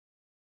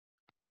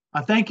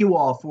Thank you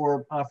all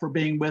for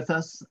being with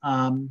us.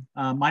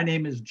 My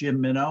name is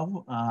Jim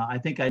Minow. I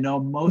think I know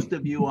most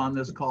of you on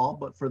this call,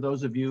 but for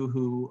those of you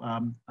who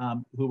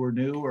were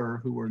new or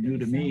who were new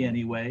to me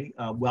anyway,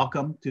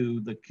 welcome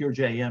to the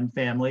CureJM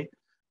family.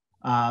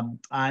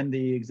 I'm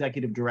the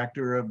executive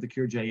director of the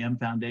CureJM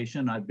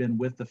Foundation. I've been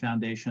with the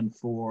foundation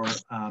for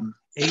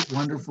 8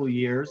 wonderful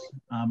years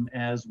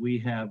as we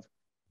have,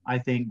 I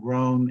think,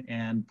 grown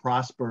and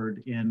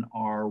prospered in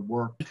our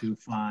work to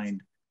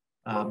find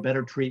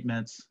better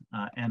treatments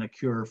and a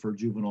cure for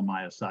juvenile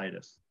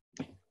myositis.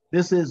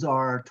 This is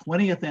our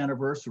 20th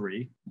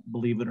anniversary,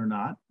 believe it or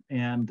not,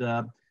 and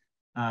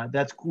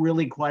that's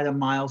really quite a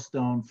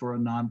milestone for a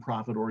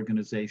nonprofit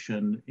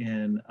organization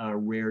in a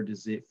rare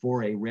disease,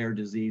 for a rare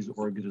disease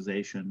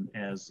organization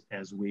as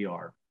we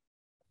are.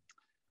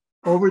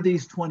 Over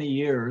these 20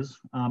 years,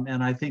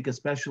 and I think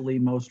especially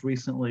most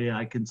recently,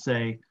 I can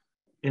say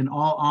in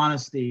all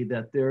honesty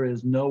that there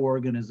is no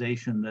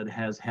organization that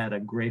has had a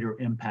greater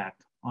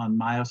impact on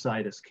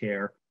myositis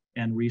care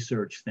and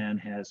research than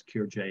has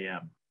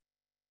CureJM.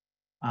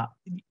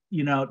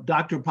 You know,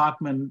 Dr.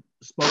 Pachman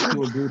spoke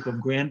to a group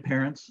of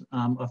grandparents.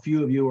 A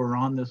few of you are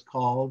on this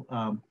call,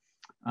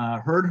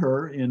 heard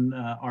her in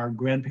our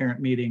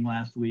grandparent meeting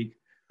last week.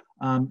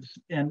 And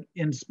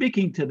in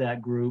speaking to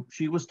that group,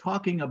 she was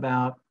talking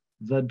about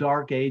the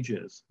dark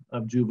ages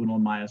of juvenile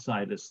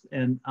myositis.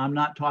 And I'm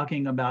not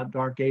talking about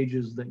dark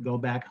ages that go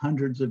back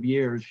hundreds of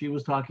years. She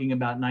was talking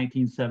about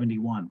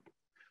 1971.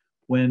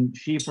 When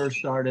she first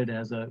started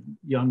as a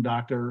young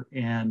doctor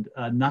and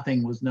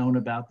nothing was known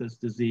about this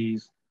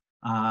disease.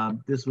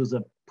 This was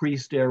a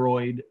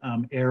pre-steroid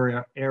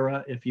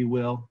era, if you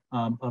will,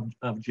 of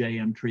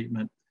JM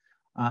treatment.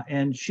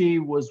 And she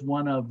was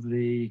one of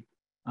the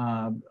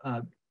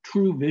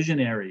true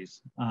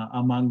visionaries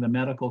among the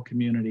medical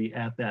community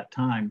at that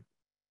time,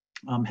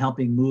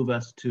 helping move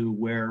us to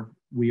where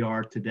we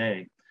are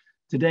today.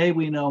 Today,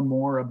 we know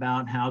more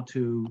about how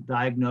to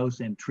diagnose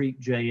and treat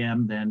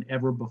JM than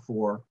ever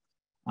before.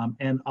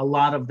 And a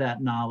lot of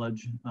that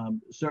knowledge,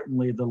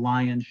 certainly the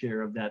lion's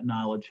share of that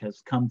knowledge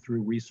has come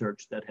through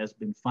research that has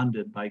been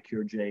funded by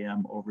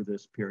CureJM over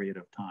this period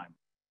of time.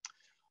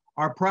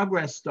 Our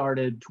progress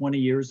started 20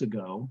 years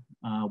ago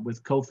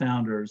with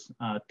co-founders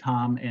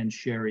Tom and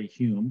Sherry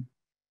Hume.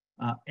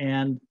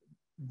 And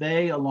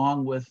they,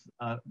 along with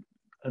a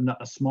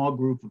small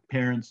group of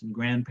parents and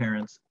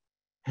grandparents,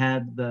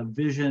 had the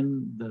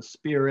vision, the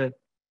spirit,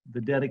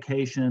 the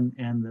dedication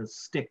and the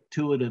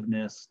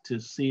stick-to-itiveness to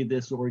see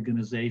this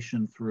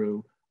organization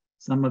through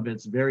some of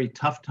its very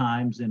tough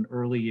times in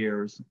early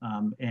years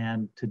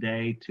and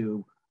today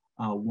to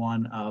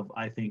one of,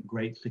 I think,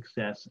 great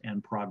success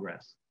and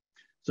progress.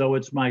 So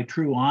it's my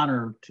true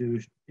honor to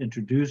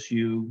introduce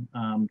you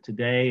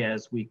today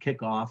as we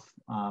kick off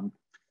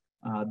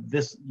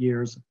this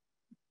year's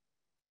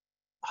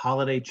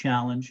Holiday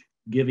Challenge,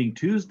 Giving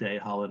Tuesday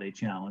Holiday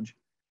Challenge.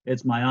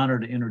 It's my honor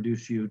to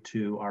introduce you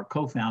to our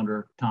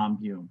co-founder, Tom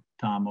Hume.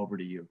 Tom, over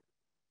to you.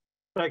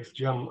 Thanks,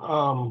 Jim.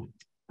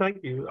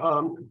 Thank you.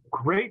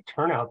 Great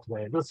turnout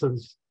today. This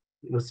is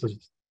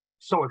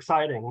so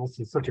exciting. This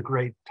is such a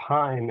great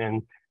time.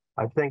 And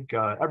I think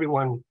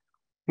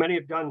many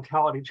have done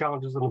holiday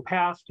challenges in the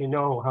past. You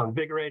know how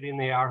invigorating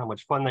they are, how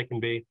much fun they can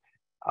be.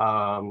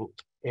 And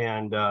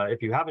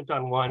if you haven't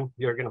done one,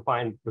 you're going to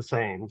find the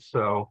same.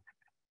 So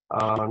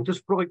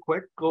just really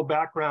quick, little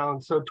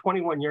background. So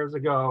 21 years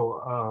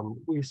ago,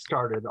 we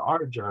started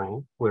our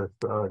journey with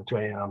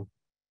JM.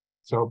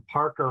 So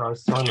Parker, our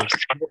son, is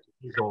 6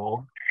 years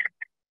old.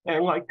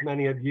 And like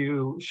many of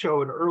you,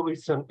 showed early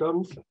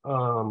symptoms.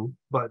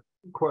 But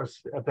of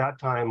course, at that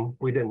time,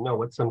 we didn't know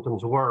what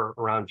symptoms were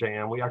around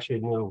JM. We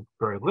actually knew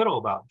very little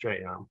about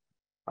JM.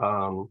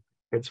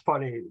 It's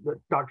funny that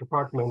Dr.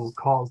 Parkman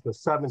calls the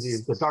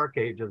 70s the dark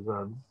ages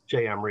of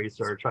JM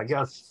research. I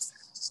guess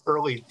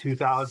early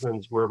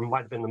 2000s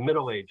might have been the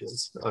middle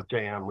ages of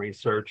JM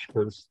research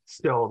because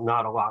still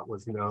not a lot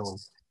was known.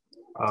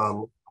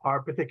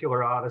 Our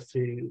particular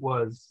odyssey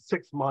was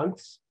 6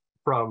 months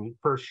from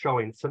first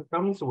showing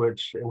symptoms,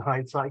 which in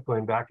hindsight,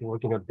 going back and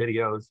looking at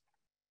videos,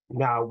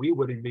 now we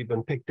would have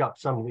even picked up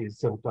some of these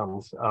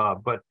symptoms,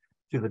 but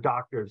to the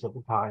doctors at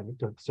the time, it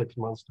took 6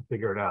 months to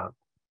figure it out.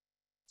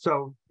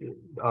 So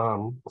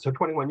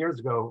 21 years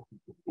ago,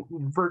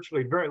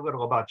 virtually very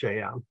little about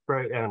JM,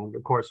 right? And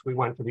of course, we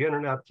went to the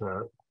internet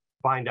to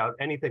find out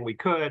anything we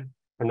could,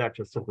 and that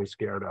just simply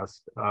scared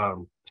us.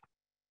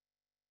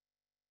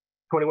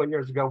 21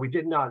 years ago, we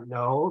did not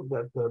know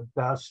that the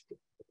best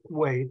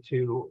way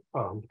to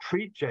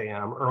treat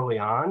JM early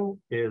on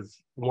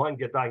is, 1,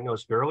 get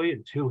diagnosed early,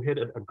 and 2, hit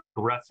it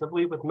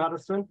aggressively with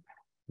medicine.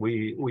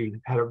 We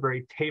had a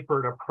very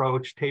tapered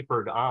approach,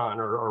 tapered on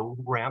or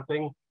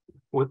ramping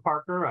with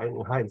Parker.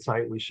 In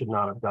hindsight, we should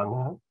not have done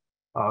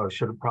that.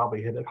 Should have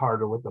probably hit it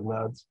harder with the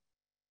meds.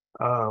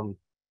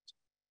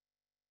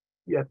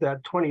 Yet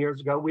that 20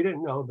 years ago, we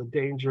didn't know the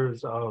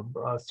dangers of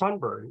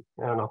sunburn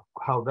and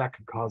how that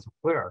could cause a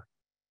flare.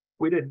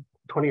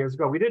 20 years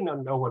ago, we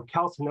didn't know what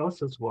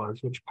calcinosis was,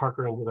 which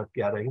Parker ended up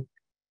getting.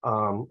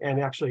 And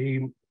actually,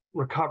 he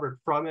recovered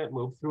from it,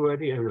 moved through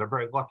it. He had a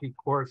very lucky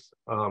course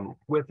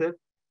with it,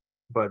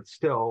 but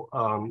still,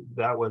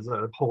 that was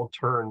a whole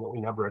turn that we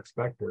never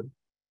expected.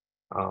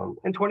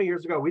 And 20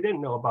 years ago, we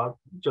didn't know about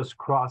just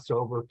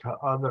crossover to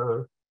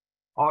other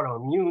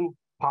autoimmune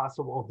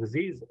possible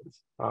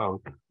diseases. For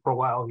a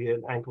while, he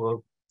had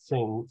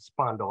ankylosing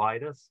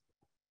spondylitis.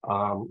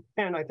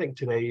 And I think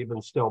today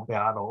even still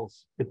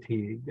battles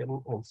fatigue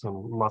and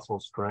some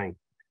muscle strength.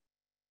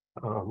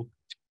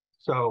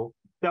 So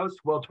that was,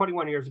 well,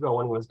 21 years ago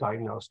when he was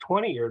diagnosed.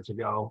 20 years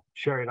ago,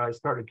 Sherry and I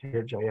started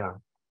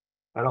CareJM.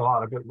 And a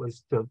lot of it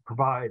was to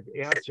provide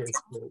answers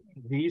to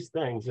these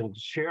things and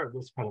share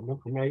this kind of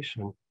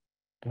information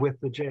with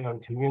the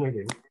JM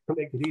community to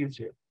make it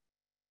easier.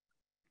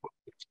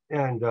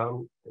 And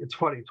it's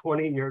funny,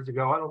 20 years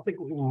ago, I don't think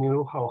we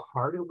knew how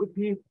hard it would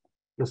be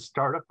to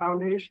start a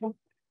foundation,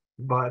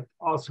 but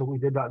also we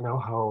did not know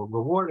how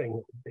rewarding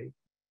it would be,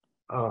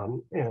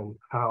 and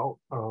how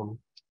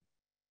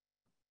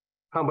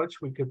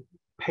much we could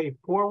pay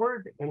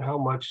forward and how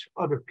much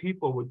other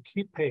people would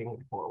keep paying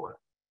it forward.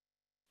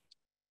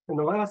 And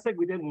the last thing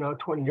we didn't know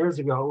 20 years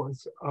ago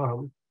was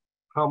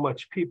how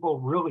much people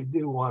really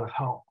do want to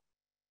help.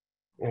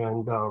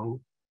 And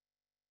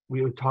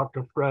we would talk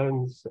to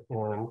friends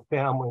and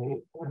family,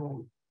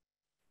 and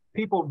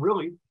people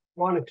really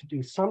wanted to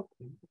do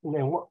something,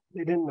 and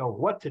they didn't know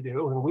what to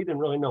do, and we didn't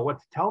really know what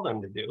to tell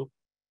them to do.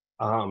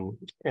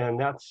 And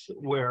that's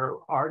where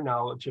our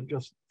knowledge of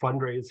just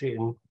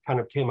fundraising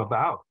kind of came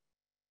about,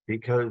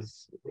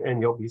 because,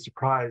 and you'll be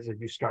surprised if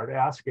you start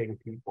asking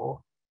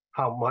people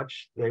how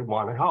much they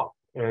want to help.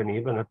 And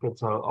even if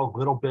it's a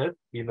little bit,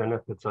 even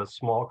if it's a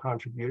small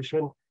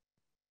contribution,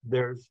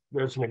 there's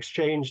an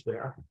exchange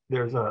there.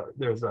 There's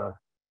a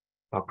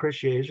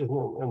appreciation,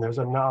 and there's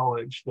a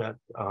knowledge that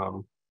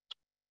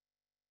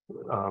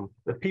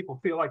that people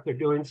feel like they're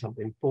doing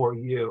something for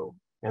you,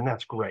 and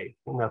that's great.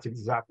 And that's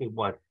exactly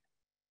what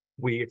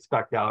we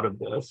expect out of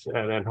this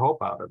and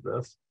hope out of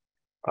this.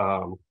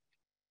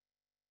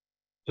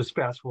 Just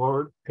fast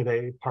forward,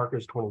 today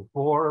Parker's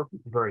 24,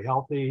 very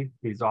healthy.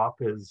 He's off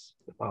his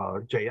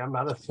JM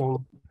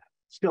medicine,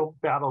 still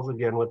battles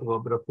again with a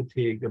little bit of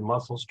fatigue and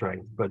muscle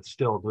strength, but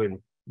still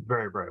doing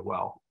very, very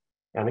well.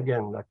 And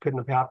again, that couldn't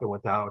have happened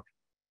without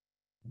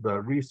the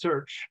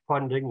research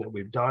funding that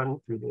we've done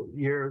through the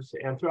years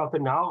and throughout the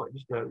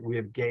knowledge that we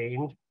have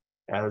gained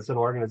as an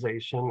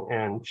organization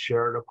and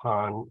shared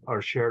upon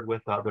or shared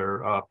with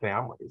other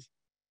families.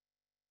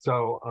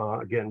 So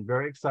again,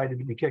 very excited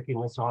to be kicking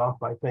this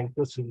off. I think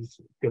this is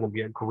going to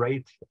be a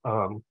great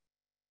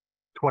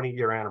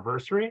 20-year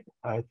anniversary.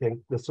 I think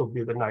this will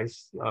be the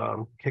nice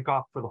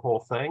kickoff for the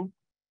whole thing.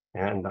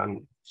 And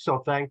I'm so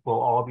thankful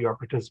all of you are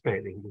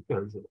participating,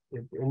 because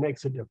it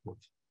makes a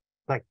difference.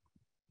 Thank you.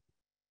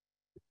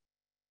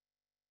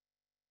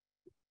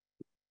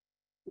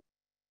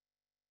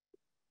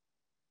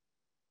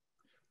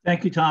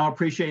 Thank you, Tom.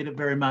 Appreciate it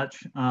very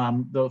much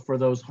for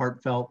those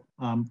heartfelt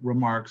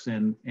remarks,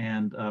 and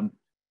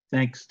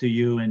thanks to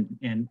you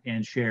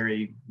and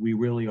Sherry. We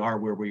really are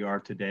where we are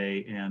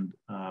today, and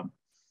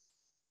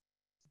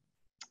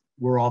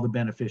we're all the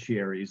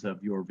beneficiaries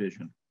of your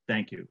vision.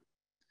 Thank you.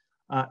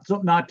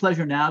 So my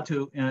pleasure now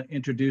to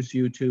introduce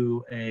you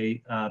to a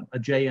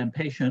JM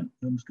patient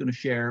who's going to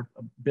share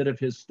a bit of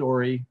his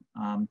story.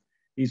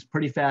 He's a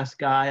pretty fast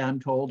guy, I'm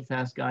told,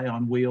 fast guy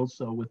on wheels.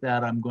 So with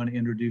that, I'm going to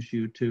introduce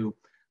you to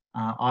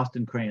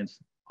Austin Krainz.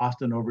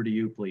 Austin, over to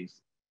you,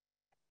 please.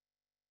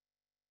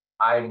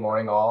 Hi, good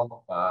morning,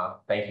 all.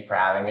 Thank you for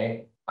having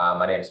me.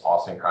 My name is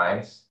Austin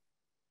Krainz,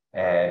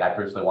 and I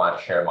briefly want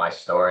to share my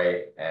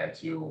story and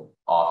to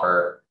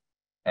offer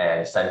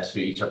and send to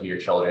each of your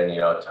children,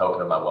 a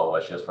token of my well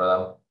wishes for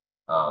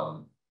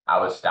them. I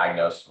was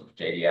diagnosed with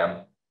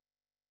JDM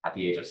at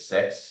the age of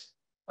 6.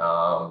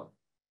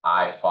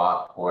 I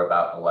fought for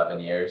about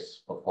 11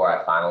 years before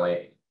I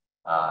finally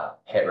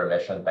hit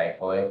remission,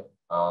 thankfully.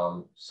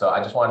 So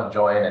I just wanted to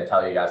join and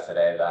tell you guys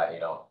today that,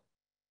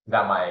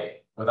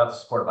 without the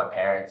support of my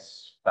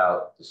parents,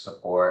 without the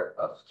support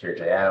of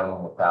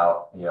CareJM,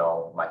 without,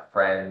 my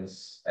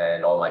friends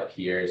and all my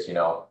peers,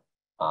 without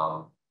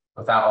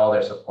all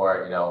their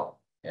support,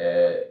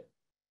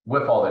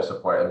 with all their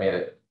support, it made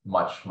it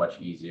much, much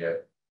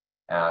easier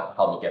and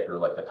helped me get through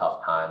like the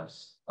tough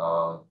times.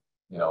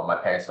 My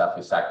parents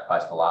definitely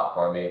sacrificed a lot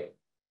for me.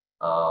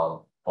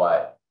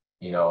 But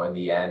in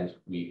the end,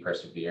 we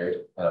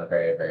persevered, and I'm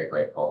very, very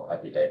grateful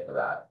every day for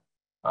that.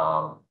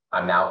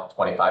 I'm now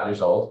 25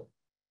 years old.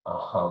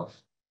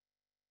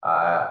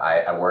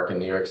 I work in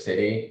New York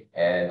City,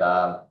 and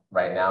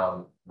right now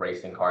I'm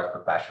racing cars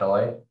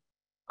professionally.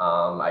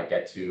 I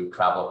get to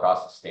travel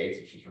across the states,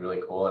 which is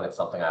really cool, and it's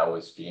something I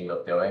always dreamed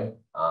of doing,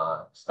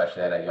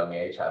 especially at a young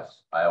age.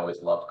 I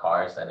always loved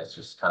cars, and it's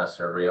just kind of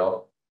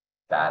surreal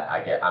that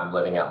I'm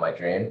living out my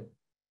dream.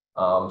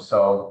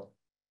 So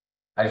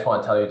I just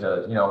want to tell you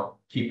to,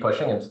 keep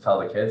pushing, and to tell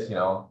the kids,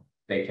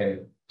 they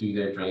can do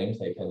their dreams.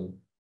 They can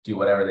do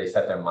whatever they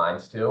set their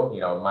minds to.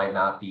 It might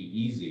not be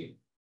easy,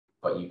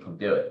 but you can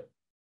do it.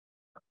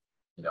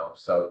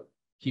 So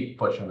keep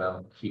pushing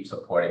them, keep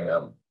supporting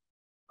them.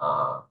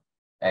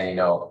 And,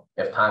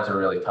 if times are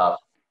really tough,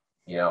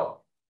 you know,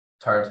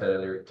 turn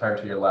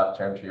to your left,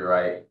 turn to your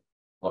right,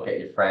 look at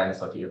your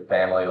friends, look at your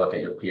family, look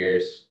at your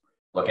peers,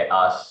 look at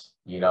us,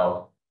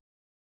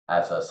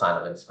 as a sign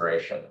of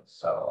inspiration.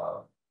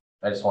 So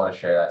I just want to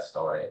share that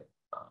story.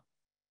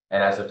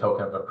 And as a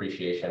token of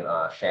appreciation,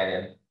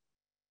 Shannon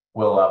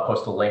will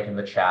post a link in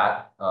the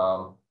chat.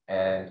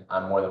 And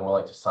I'm more than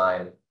willing to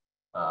sign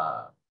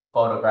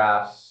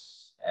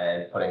photographs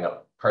and putting a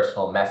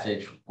personal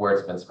message,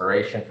 words of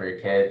inspiration for your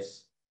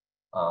kids.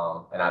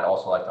 And I'd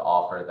also like to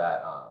offer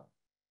that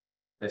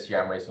this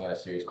year I'm racing in a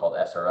series called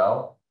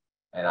SRO.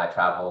 And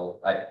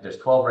there's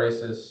 12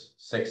 races,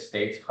 6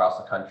 states across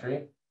the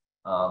country.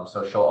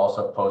 So she'll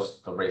also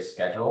post the race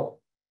schedule.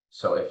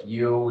 So if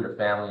you, your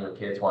family, your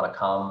kids want to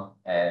come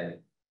and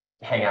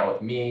hang out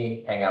with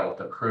me, hang out with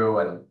the crew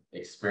and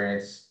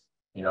experience,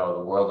 the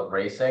world of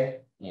racing,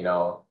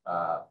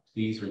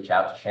 please reach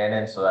out to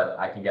Shannon so that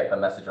I can get the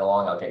message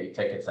along. I'll get you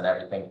tickets and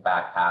everything,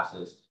 back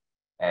passes.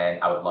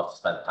 And I would love to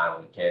spend time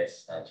with the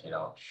kids and,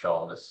 show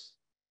them this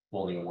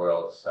whole new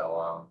world.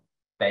 So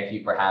thank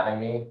you for having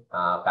me.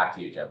 Back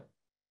to you, Jim.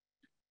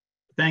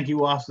 Thank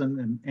you,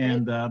 Austin.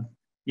 And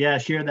yeah,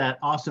 share that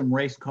awesome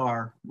race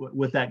car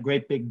with that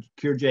great big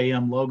Cure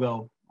JM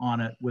logo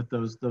on it with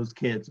those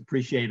kids.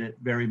 Appreciate it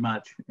very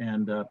much.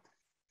 And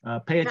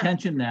pay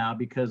attention now,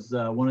 because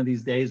one of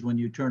these days when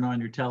you turn on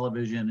your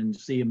television and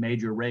see a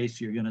major race,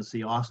 you're going to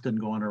see Austin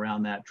going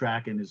around that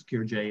track in his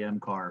Cure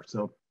JM car.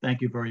 So thank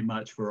you very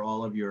much for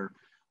all of your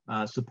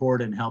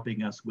support and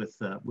helping us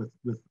with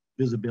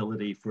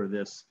visibility for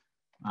this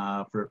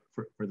for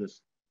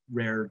this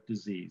rare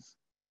disease.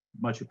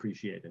 Much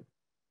appreciated.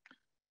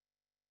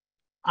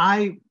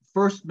 I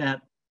first met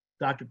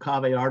Dr.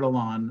 Kaveh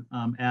Ardalan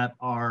at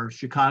our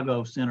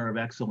Chicago Center of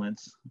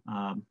Excellence.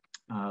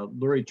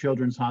 Lurie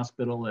Children's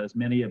Hospital, as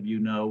many of you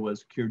know,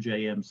 was Cure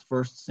JM's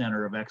first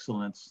center of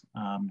excellence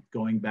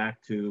going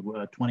back to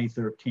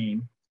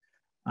 2013.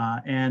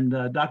 And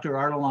Dr.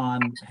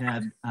 Ardalan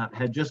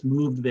had just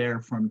moved there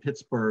from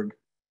Pittsburgh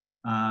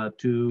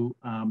to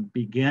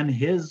begin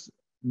his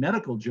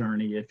medical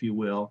journey, if you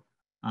will,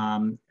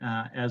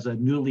 as a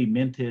newly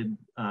minted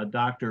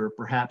doctor,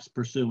 perhaps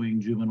pursuing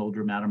juvenile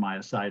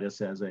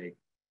dermatomyositis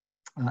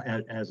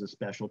as a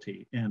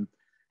specialty.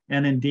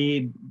 And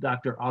indeed,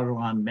 Dr.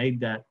 Ardalan made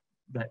that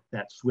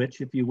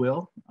switch, if you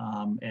will,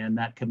 and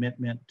that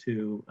commitment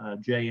to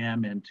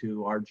JM and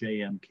to our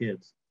JM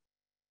kids.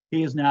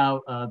 He is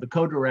now the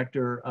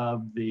co-director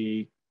of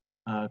the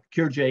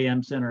Cure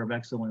JM Center of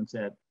Excellence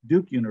at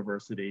Duke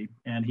University,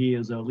 and he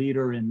is a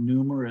leader in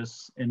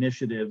numerous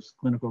initiatives,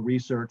 clinical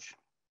research,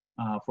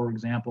 for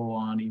example,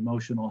 on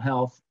emotional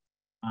health,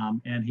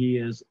 and he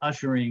is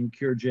ushering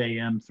Cure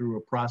JM through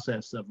a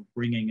process of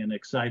bringing an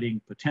exciting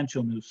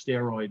potential new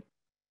steroid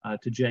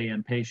to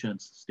JM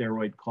patients,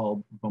 steroid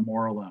called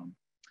vamorolone.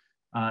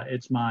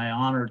 It's my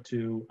honor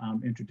to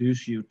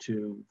introduce you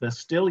to the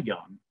still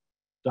young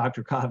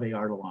Dr. Kaveh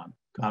Ardalan.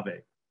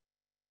 Kaveh.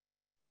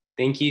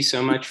 Thank you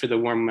so much for the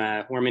warm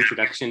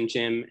introduction,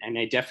 Jim. And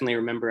I definitely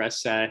remember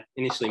us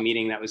initially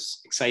meeting. That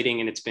was exciting,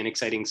 and it's been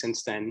exciting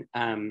since then.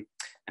 I'm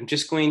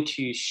just going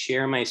to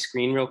share my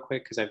screen real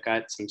quick because I've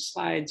got some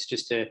slides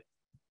just to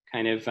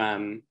kind of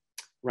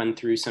run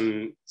through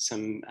some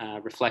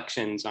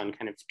reflections on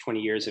kind of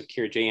 20 years of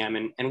Cure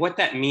JM and what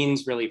that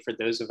means really for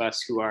those of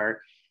us who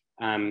are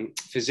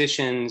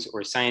physicians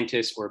or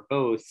scientists or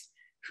both,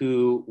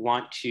 who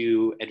want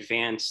to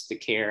advance the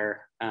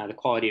care, the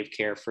quality of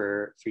care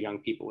for young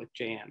people with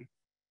JM.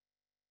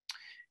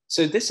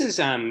 So this is,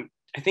 I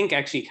think,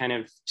 actually kind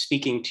of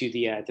speaking to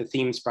the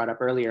themes brought up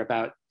earlier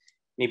about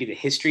maybe the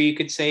history, you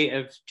could say,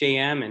 of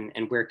JM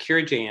and where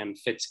Cure JM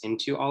fits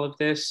into all of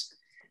this.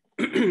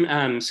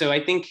 So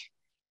I think,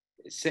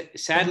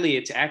 sadly,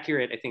 it's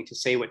accurate, I think, to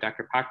say what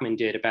Dr. Pachman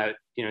did about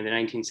the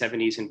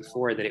 1970s and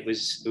before, that it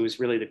was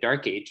really the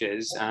dark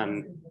ages.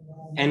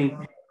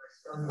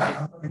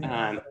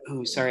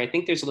 Oh, sorry, I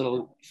think there's a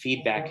little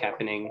feedback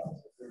happening.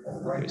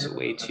 There's a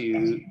way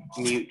to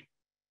mute.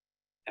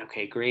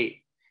 Okay,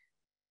 great.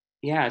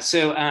 Yeah,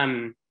 so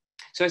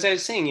as I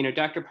was saying,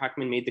 Dr.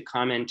 Pachman made the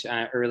comment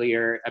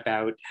earlier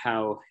about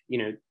how,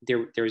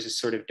 there was a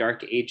sort of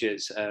dark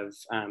ages of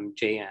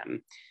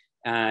JM.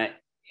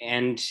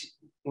 And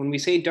when we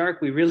say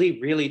dark, we really,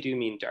 really do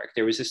mean dark.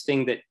 There was this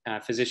thing that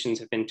physicians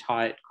have been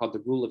taught called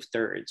the rule of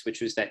thirds,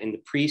 which was that in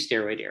the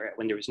pre-steroid era,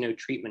 when there was no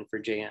treatment for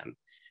JM,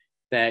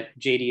 that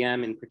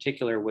JDM in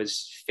particular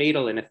was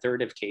fatal in a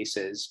third of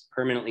cases,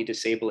 permanently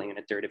disabling in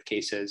a third of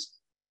cases.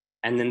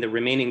 And then the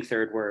remaining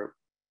third were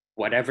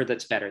whatever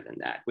that's better than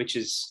that, which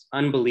is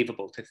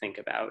unbelievable to think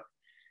about.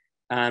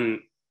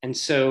 And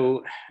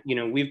so,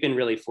 we've been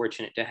really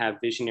fortunate to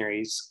have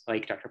visionaries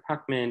like Dr.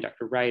 Pachman,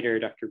 Dr. Ryder,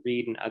 Dr.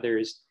 Reed, and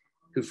others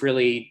who've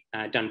really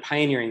done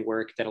pioneering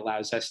work that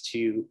allows us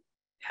to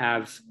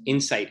have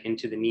insight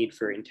into the need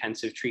for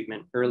intensive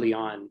treatment early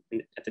on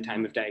at the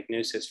time of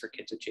diagnosis for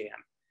kids with JM.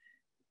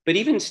 But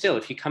even still,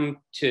 if you come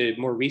to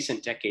more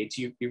recent decades,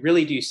 you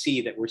really do see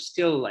that we're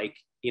still like,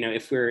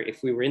 if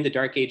we were in the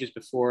dark ages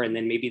before, and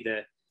then maybe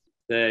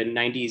The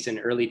 90s and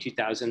early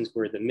 2000s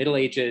were the Middle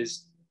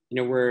Ages.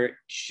 We're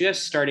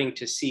just starting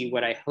to see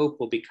what I hope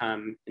will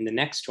become in the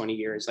next 20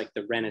 years, like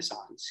the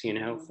Renaissance,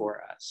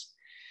 for us.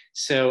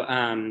 So,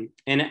 and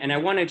I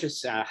want to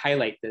just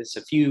highlight this,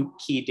 a few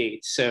key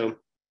dates. So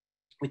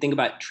we think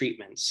about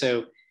treatments.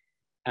 So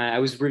I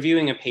was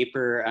reviewing a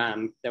paper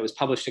that was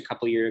published a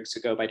couple of years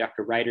ago by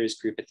Dr. Ryder's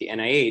group at the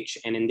NIH.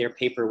 And in their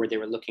paper where they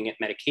were looking at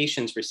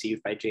medications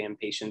received by JM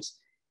patients,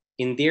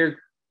 in their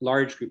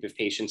large group of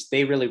patients,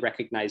 they really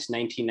recognized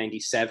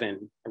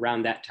 1997,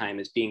 around that time,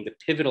 as being the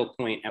pivotal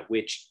point at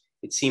which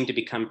it seemed to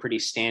become pretty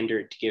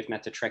standard to give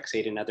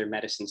methotrexate and other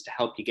medicines to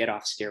help you get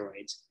off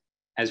steroids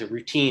as a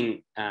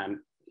routine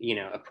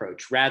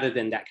approach, rather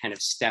than that kind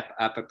of step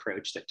up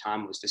approach that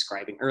Tom was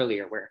describing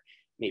earlier, where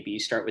maybe you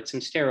start with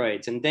some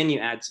steroids and then you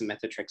add some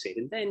methotrexate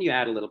and then you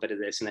add a little bit of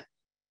this. And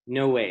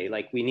no way,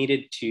 like we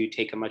needed to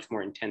take a much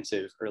more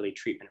intensive early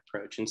treatment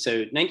approach. And so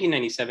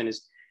 1997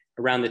 is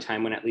around the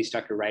time when at least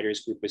Dr.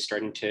 Ryder's group was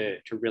starting to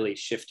really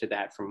shift to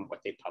that from what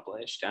they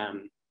published.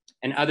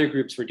 And other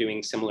groups were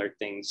doing similar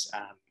things,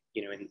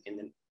 in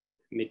the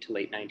mid to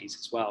late 90s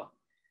as well.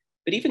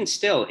 But even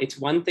still, it's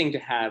one thing to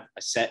have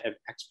a set of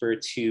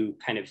experts who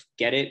kind of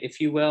get it, if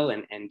you will,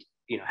 and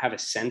have a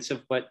sense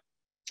of what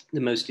the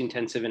most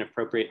intensive and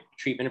appropriate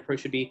treatment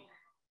approach should be.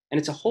 And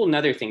it's a whole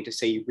nother thing to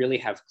say you really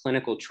have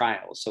clinical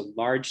trials, so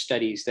large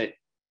studies that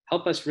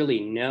help us really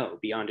know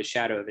beyond a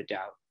shadow of a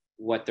doubt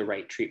what the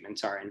right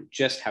treatments are and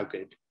just how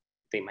good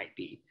they might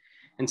be.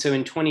 And so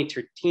in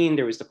 2013,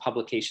 there was the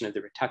publication of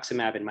the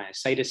rituximab and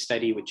myositis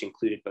study, which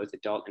included both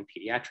adult and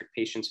pediatric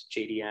patients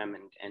with JDM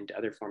and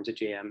other forms of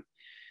JM,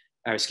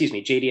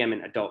 JDM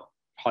and adult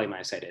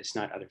polymyositis,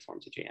 not other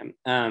forms of JM.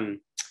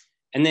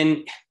 And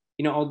then,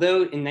 although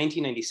in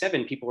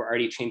 1997, people were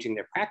already changing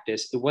their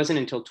practice, it wasn't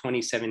until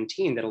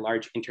 2017 that a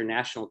large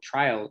international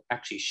trial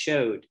actually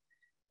showed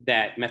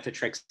that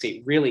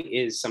methotrexate really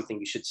is something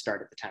you should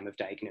start at the time of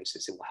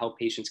diagnosis. It will help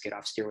patients get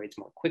off steroids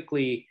more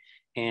quickly,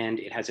 and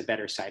it has a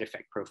better side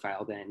effect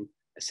profile than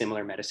a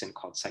similar medicine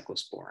called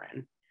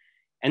cyclosporin.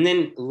 And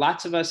then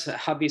lots of us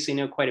obviously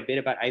know quite a bit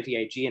about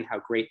IVIG and how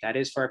great that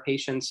is for our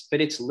patients, but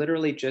it's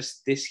literally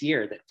just this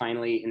year that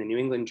finally in the New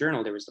England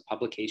Journal, there was the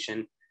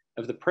publication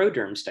of the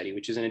ProDerm study,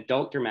 which is an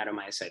adult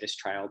dermatomyositis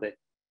trial that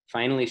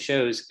finally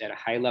shows at a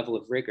high level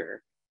of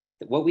rigor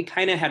that what we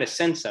kind of had a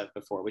sense of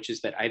before, which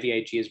is that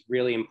IVIG is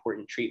really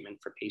important treatment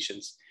for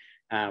patients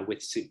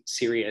with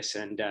serious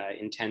and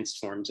intense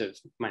forms of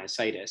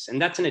myositis. And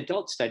that's an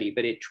adult study,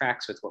 but it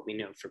tracks with what we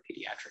know for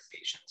pediatric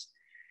patients.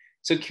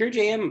 So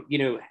CureJM,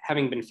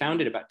 having been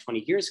founded about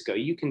 20 years ago,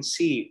 you can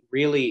see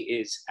really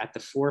is at the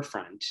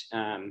forefront,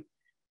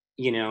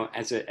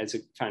 as a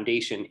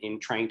foundation in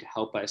trying to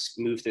help us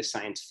move this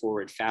science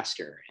forward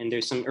faster. And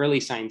there's some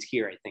early signs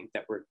here, I think,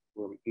 that we're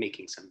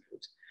making some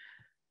moves.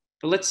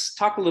 But let's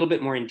talk a little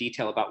bit more in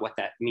detail about what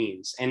that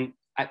means. And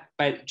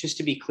but just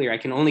to be clear, I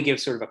can only give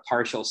sort of a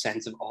partial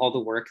sense of all the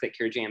work that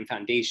CureJM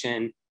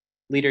Foundation,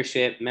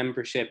 leadership,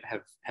 membership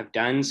have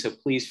done. So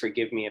please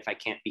forgive me if I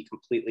can't be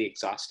completely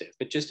exhaustive,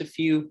 but just a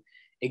few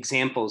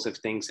examples of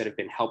things that have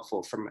been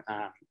helpful from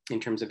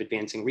in terms of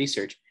advancing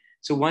research.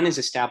 So one is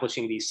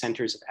establishing these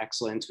centers of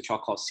excellence, which I'll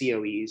call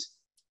COEs,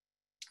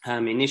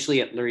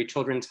 initially at Lurie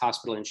Children's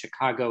Hospital in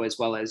Chicago, as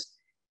well as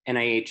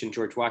NIH and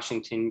George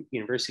Washington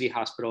University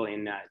Hospital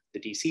in the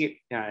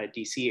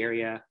DC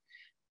area,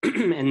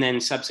 and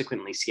then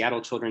subsequently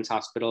Seattle Children's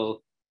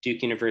Hospital,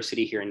 Duke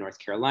University here in North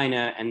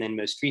Carolina, and then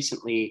most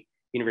recently,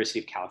 University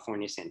of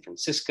California, San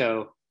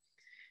Francisco.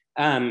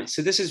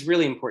 So this is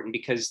really important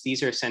because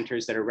these are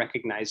centers that are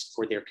recognized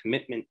for their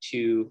commitment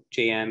to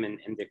JM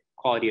and the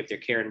quality of their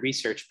care and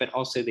research, but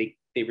also they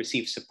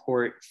receive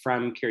support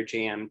from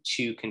CureJM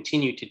to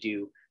continue to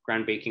do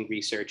groundbreaking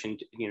research and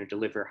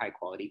deliver high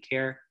quality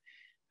care.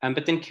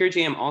 But then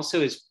CureJM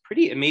also is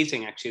pretty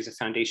amazing actually as a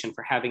foundation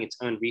for having its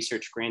own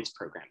research grants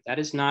program. That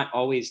is not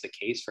always the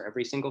case for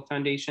every single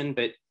foundation,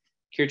 but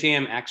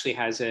CureJM actually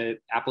has an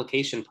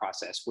application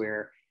process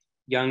where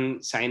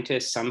young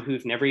scientists, some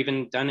who've never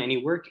even done any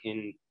work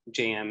in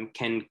JM,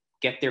 can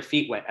get their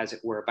feet wet, as it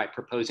were, by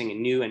proposing a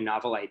new and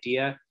novel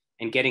idea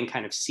and getting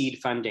kind of seed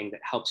funding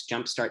that helps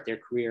jumpstart their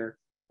career.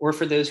 Or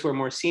for those who are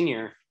more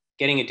senior,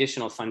 getting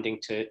additional funding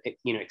to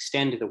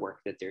extend the work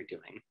that they're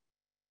doing.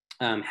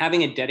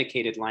 Having a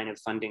dedicated line of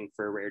funding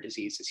for a rare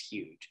disease is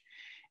huge.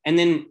 And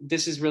then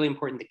this is really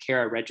important, the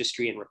CARA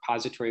registry and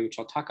repository, which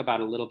I'll talk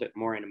about a little bit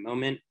more in a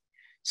moment.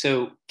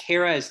 So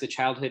CARA is the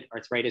Childhood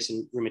Arthritis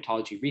and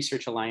Rheumatology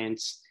Research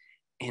Alliance.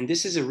 And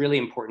this is a really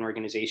important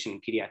organization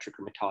in pediatric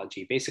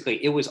rheumatology.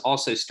 Basically, it was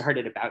also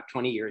started about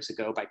 20 years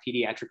ago by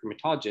pediatric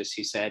rheumatologists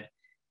who said,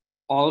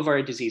 all of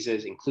our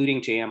diseases,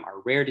 including JM,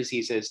 are rare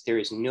diseases. There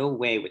is no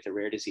way with a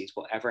rare disease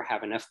we'll ever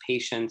have enough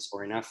patients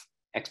or enough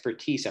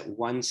expertise at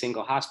one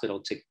single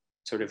hospital to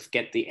sort of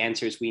get the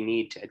answers we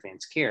need to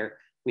advance care.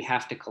 We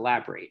have to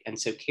collaborate. And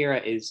so CARA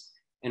is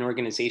an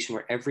organization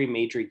where every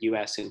major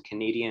US and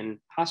Canadian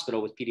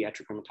hospital with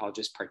pediatric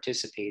rheumatologists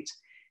participates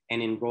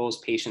and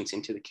enrolls patients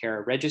into the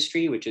CARA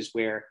registry, which is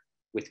where,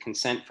 with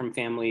consent from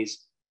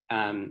families,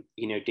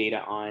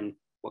 data on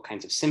what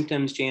kinds of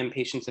symptoms JM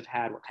patients have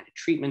had, what kind of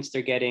treatments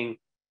they're getting,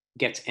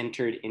 gets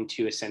entered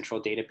into a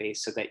central database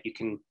so that you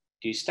can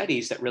do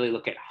studies that really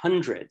look at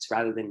hundreds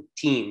rather than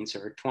teens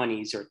or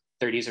 20s or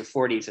 30s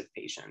or 40s of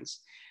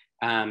patients.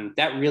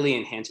 That really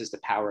enhances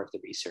the power of the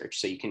research,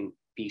 so you can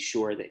be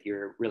sure that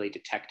you're really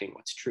detecting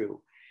what's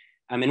true.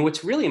 And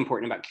what's really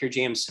important about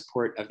CureJM's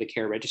support of the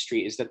care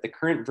registry is that the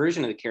current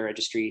version of the care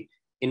registry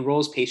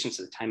enrolls patients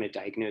at the time of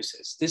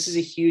diagnosis. This is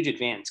a huge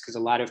advance because a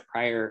lot of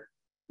prior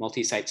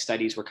multi-site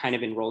studies were kind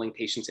of enrolling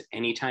patients at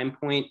any time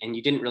point, and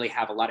you didn't really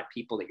have a lot of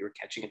people that you were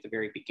catching at the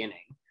very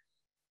beginning.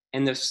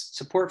 And the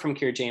support from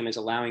CureJM is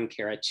allowing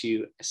Cara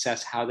to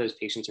assess how those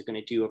patients are going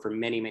to do over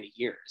many, many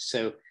years.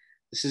 So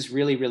this is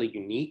really, really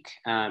unique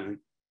and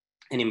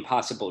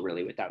impossible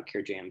really without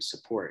CureJM's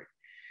support.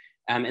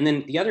 And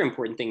then the other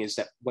important thing is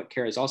that what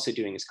Cara is also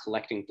doing is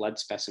collecting blood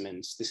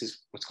specimens. This is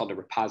what's called a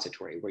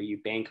repository, where you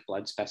bank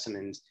blood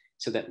specimens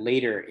so that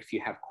later, if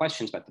you have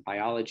questions about the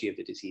biology of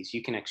the disease,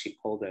 you can actually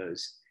pull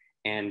those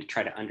and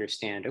try to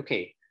understand,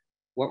 okay,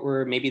 what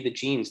were maybe the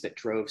genes that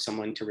drove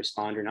someone to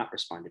respond or not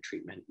respond to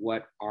treatment?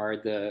 What are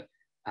the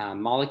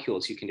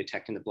molecules you can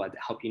detect in the blood that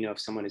help you know if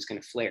someone is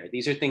going to flare?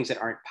 These are things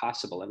that aren't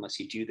possible unless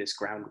you do this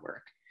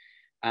groundwork.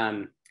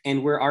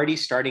 And we're already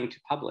starting to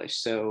publish.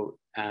 So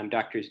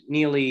Dr.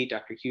 Neely,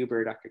 Dr.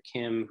 Huber, Dr.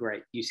 Kim, who are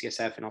at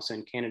UCSF and also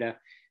in Canada,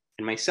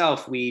 and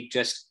myself, we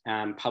just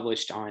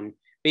published on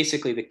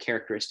basically the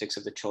characteristics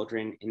of the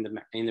children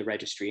in the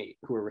registry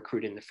who were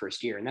recruited in the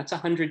first year. And that's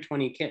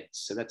 120 kids.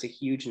 So that's a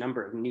huge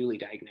number of newly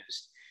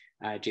diagnosed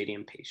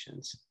JDM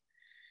patients.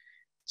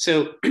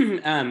 So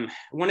I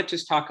want to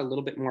just talk a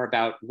little bit more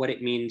about what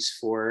it means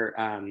for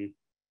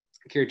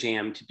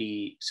CureJM to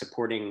be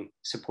supporting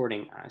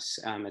us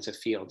as a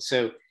field.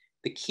 So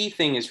the key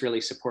thing is really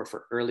support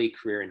for early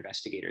career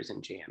investigators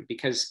in JM,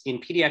 because in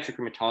pediatric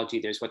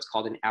rheumatology, there's what's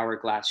called an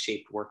hourglass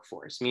shaped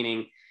workforce,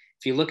 meaning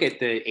if you look at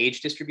the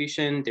age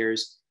distribution,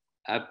 there's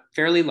a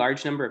fairly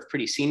large number of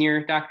pretty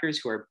senior doctors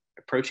who are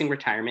approaching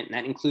retirement. And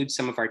that includes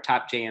some of our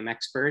top JM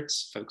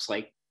experts, folks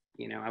like,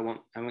 I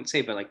won't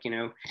say, but like,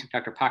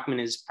 Dr.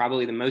 Pachman is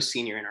probably the most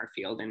senior in our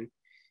field. And,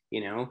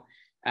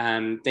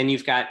 then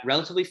you've got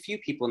relatively few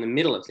people in the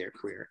middle of their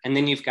career. And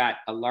then you've got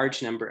a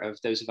large number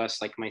of those of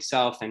us like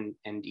myself and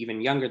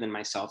even younger than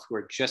myself who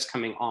are just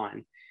coming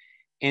on.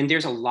 And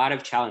there's a lot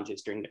of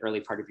challenges during the early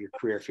part of your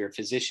career if you're a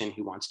physician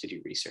who wants to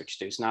do research.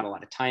 There's not a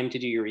lot of time to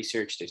do your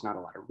research. There's not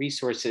a lot of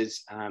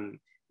resources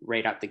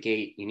right out the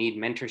gate. You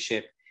need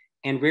mentorship.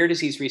 And rare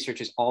disease research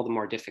is all the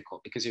more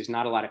difficult because there's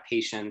not a lot of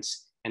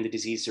patients and the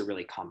diseases are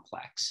really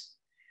complex.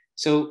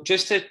 So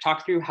just to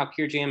talk through how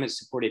CureJM has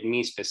supported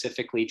me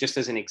specifically, just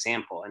as an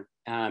example,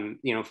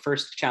 and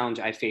first challenge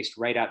I faced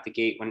right out the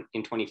gate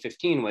in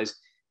 2015 was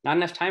not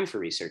enough time for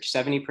research.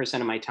 70%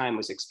 of my time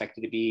was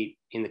expected to be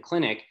in the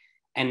clinic,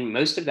 and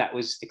most of that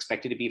was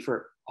expected to be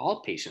for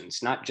all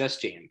patients, not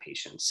just JM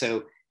patients.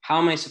 So how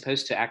am I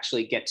supposed to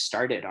actually get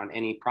started on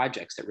any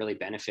projects that really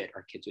benefit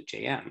our kids with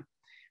JM?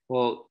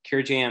 Well,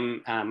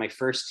 CureJM, my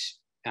first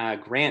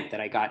grant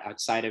that I got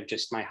outside of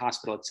just my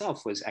hospital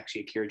itself was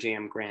actually a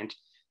CureJM grant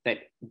that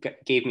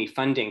gave me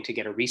funding to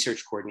get a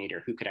research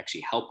coordinator who could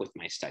actually help with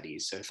my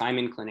studies. So if I'm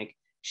in clinic,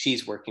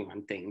 she's working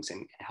on things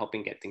and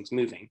helping get things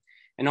moving.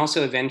 And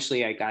also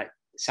eventually I got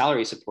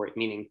salary support,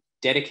 meaning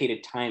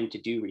dedicated time to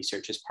do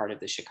research as part of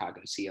the Chicago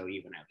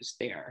COE when I was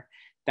there.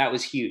 That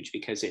was huge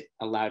because it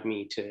allowed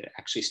me to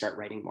actually start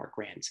writing more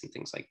grants and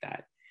things like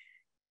that.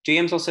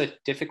 JM is also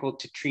difficult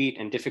to treat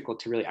and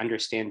difficult to really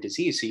understand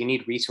disease. So you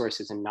need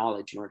resources and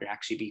knowledge in order to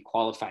actually be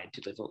qualified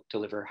to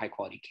deliver high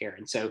quality care.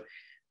 And so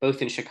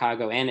both in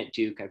Chicago and at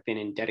Duke, I've been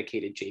in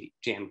dedicated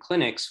JM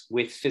clinics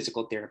with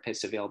physical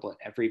therapists available at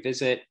every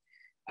visit.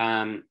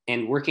 And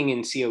working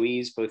in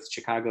COEs, both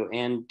Chicago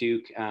and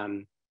Duke,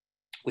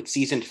 with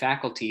seasoned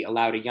faculty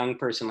allowed a young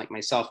person like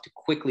myself to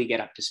quickly get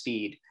up to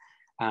speed,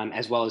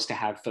 as well as to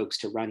have folks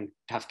to run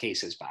tough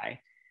cases by.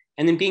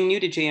 And then being new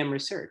to JM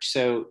research.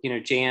 So,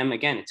 JM,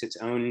 again, it's its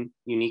own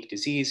unique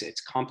disease.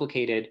 It's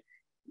complicated.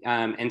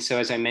 And so,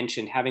 as I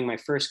mentioned, having my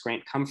first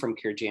grant come from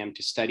CureJM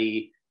to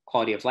study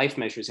quality of life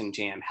measures in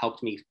JM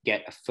helped me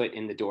get a foot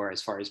in the door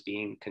as far as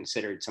being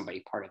considered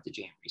somebody part of the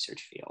JM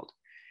research field.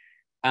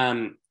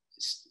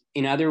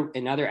 In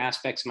other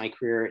aspects of my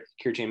career,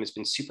 CureJM has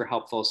been super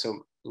helpful. So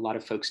a lot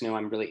of folks know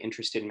I'm really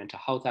interested in mental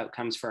health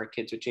outcomes for our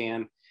kids with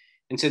JM.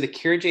 And so the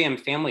CureJM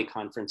Family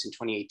Conference in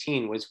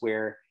 2018 was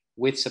where,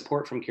 with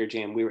support from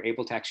CureJM, we were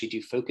able to actually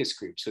do focus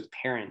groups with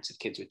parents of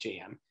kids with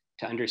JM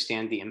to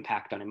understand the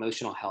impact on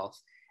emotional health.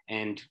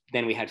 And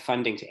then we had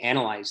funding to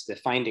analyze the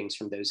findings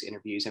from those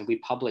interviews. And we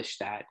published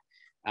that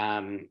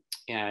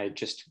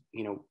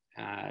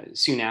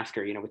soon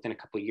after, within a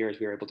couple of years,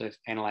 we were able to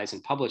analyze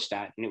and publish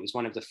that. And it was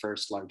one of the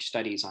first large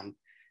studies on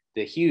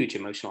the huge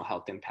emotional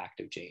health impact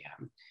of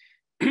JM.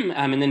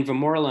 And then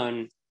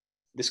vamorolone,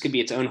 this could be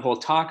its own whole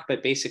talk,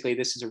 but basically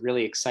this is a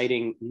really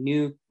exciting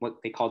new, what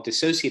they call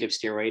dissociative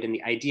steroid. And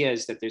the idea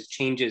is that there's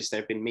changes that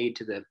have been made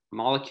to the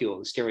molecule,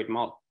 the steroid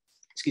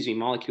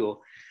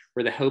molecule,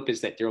 where the hope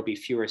is that there will be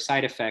fewer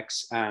side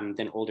effects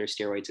than older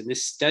steroids. And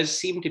this does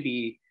seem to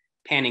be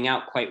panning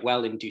out quite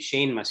well in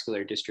Duchenne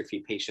muscular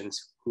dystrophy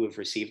patients who have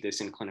received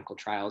this in clinical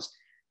trials,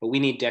 but we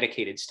need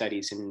dedicated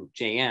studies in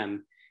JM.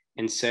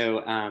 And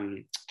so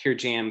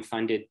CureJM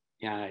funded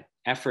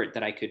effort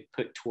that I could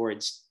put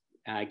towards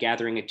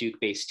gathering a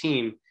Duke-based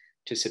team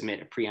to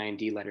submit a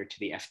pre-IND letter to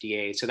the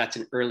FDA. So that's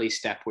an early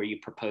step where you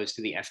propose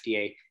to the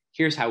FDA,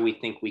 here's how we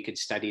think we could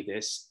study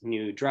this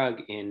new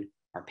drug in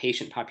our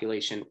patient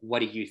population. What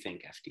do you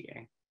think,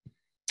 FDA?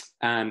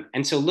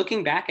 And so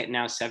looking back at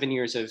now 7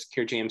 years of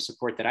CureJM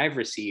support that I've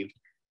received,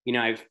 you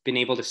know, I've been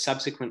able to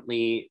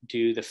subsequently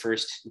do the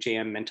first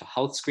JM mental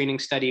health screening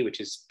study, which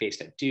is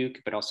based at Duke,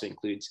 but also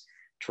includes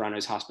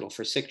Toronto's Hospital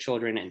for Sick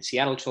Children and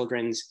Seattle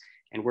Children's.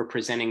 And we're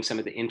presenting some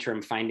of the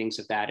interim findings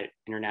of that at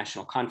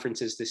international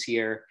conferences this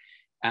year.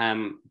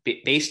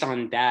 Based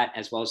on that,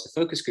 as well as the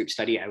focus group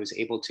study, I was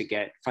able to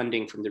get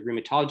funding from the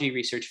Rheumatology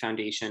Research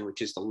Foundation,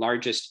 which is the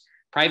largest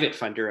private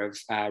funder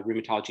of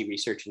rheumatology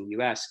research in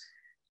the US,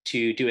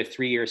 to do a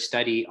 3-year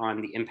study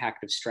on the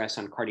impact of stress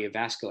on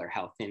cardiovascular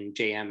health in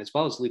JM, as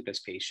well as lupus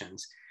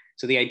patients.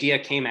 So the idea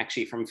came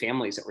actually from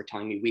families that were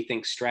telling me, we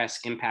think stress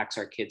impacts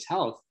our kids'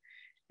 health.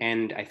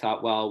 And I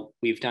thought, well,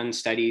 we've done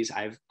studies,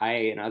 I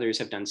and others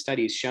have done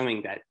studies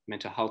showing that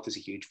mental health is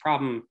a huge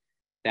problem,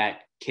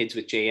 that kids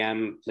with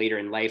JM later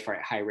in life are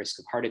at high risk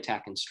of heart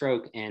attack and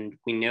stroke. And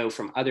we know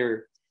from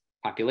other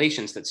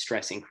populations that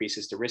stress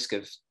increases the risk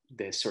of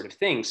this sort of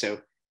thing. So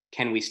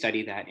can we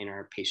study that in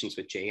our patients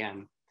with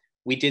JM?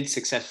 We did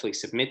successfully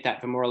submit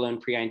that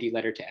vamorolone pre-IND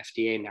letter to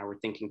FDA. Now we're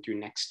thinking through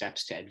next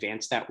steps to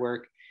advance that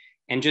work.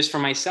 And just for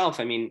myself,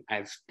 I mean,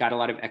 I've got a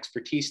lot of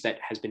expertise that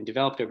has been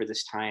developed over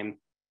this time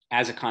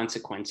as a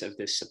consequence of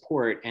this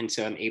support. And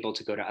so I'm able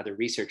to go to other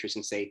researchers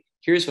and say,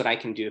 here's what I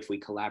can do if we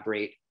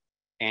collaborate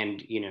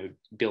and, you know,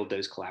 build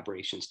those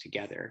collaborations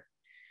together.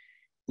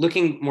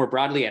 Looking more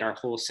broadly at our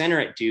whole center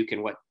at Duke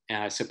and what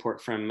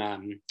support from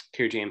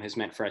CureJM has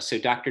meant for us. So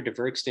Dr.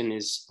 DeVergston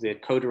is the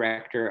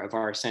co-director of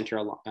our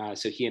center.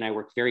 So he and I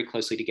work very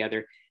closely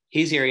together.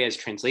 His area is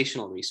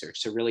translational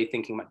research. So really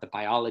thinking about the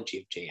biology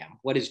of JM.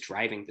 What is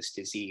driving this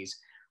disease?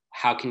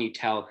 How can you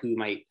tell who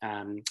might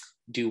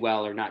do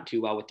well or not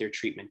do well with their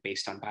treatment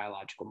based on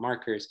biological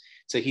markers?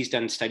 So he's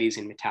done studies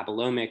in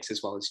metabolomics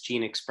as well as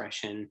gene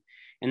expression.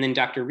 And then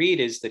Dr. Reed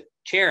is the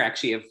chair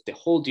actually of the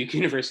whole Duke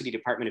University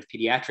Department of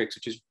Pediatrics,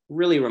 which is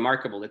really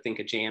remarkable to think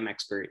a JM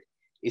expert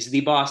is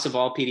the boss of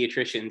all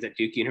pediatricians at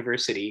Duke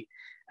University.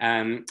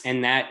 And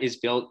that is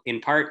built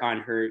in part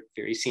on her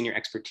very senior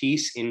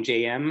expertise in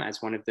JM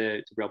as one of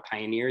the real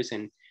pioneers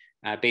in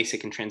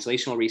basic and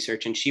translational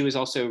research. And she was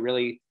also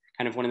really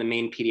kind of one of the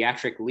main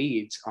pediatric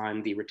leads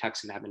on the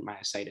rituximab and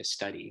myositis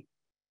study.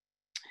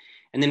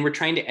 And then we're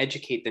trying to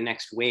educate the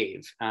next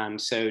wave.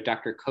 So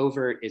Dr.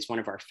 Covert is one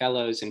of our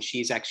fellows, and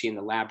she's actually in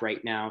the lab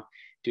right now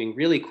doing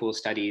really cool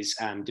studies,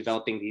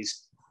 developing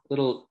these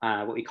little,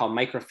 what we call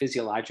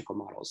microphysiological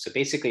models. So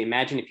basically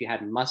imagine if you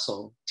had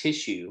muscle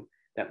tissue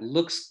that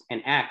looks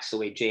and acts the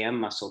way JM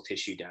muscle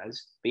tissue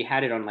does, but you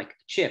had it on like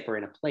a chip or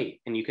in a plate,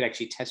 and you could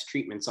actually test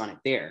treatments on it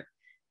there.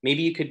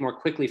 Maybe you could more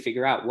quickly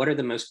figure out what are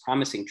the most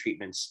promising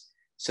treatments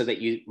so that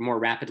you more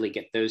rapidly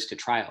get those to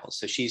trials.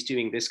 So she's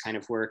doing this kind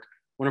of work.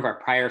 One of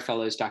our prior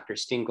fellows, Dr.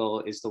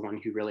 Stingle, is the one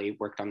who really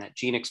worked on that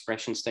gene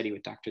expression study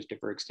with Drs.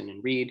 DeVergston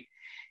and Reed.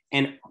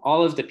 And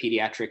all of the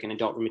pediatric and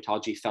adult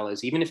rheumatology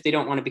fellows, even if they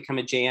don't want to become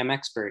a JM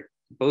expert,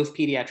 both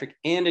pediatric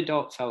and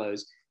adult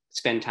fellows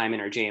spend time in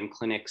our JM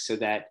clinics so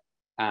that,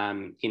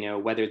 you know,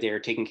 whether they're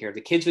taking care of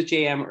the kids with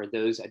JM or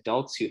those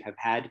adults who have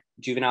had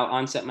juvenile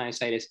onset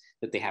myositis,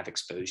 that they have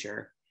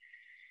exposure.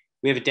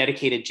 We have a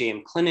dedicated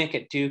JM clinic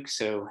at Duke,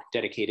 so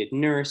dedicated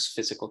nurse,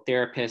 physical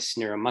therapist,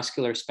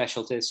 neuromuscular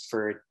specialist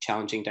for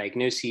challenging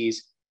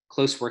diagnoses,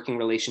 close working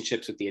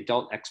relationships with the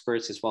adult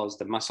experts, as well as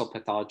the muscle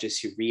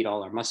pathologists who read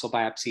all our muscle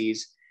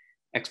biopsies,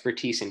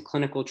 expertise in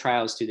clinical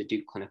trials through the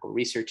Duke Clinical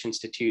Research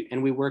Institute,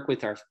 and we work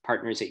with our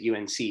partners at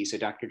UNC. So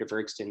Dr.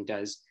 DeVergston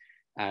does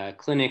a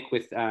clinic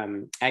with,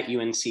 at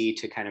UNC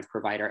to kind of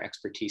provide our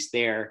expertise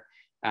there,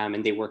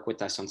 and they work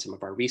with us on some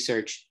of our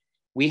research.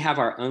 We have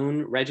our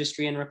own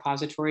registry and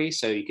repository.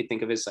 So you could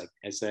think of it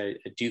as a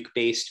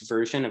Duke-based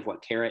version of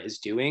what Kara is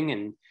doing.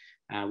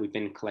 And we've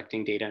been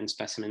collecting data and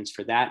specimens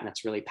for that. And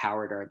that's really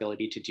powered our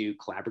ability to do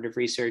collaborative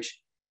research.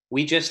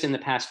 We just in the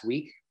past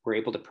week were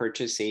able to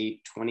purchase a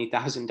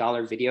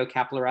 $20,000 video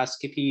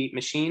capillaroscopy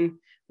machine,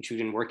 which we've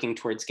been working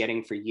towards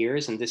getting for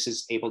years. And this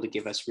is able to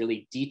give us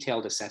really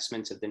detailed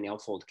assessments of the nail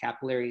fold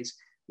capillaries,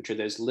 which are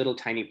those little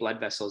tiny blood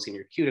vessels in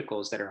your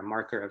cuticles that are a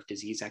marker of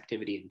disease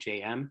activity in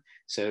JM.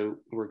 So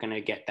we're going to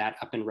get that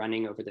up and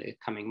running over the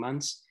coming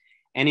months.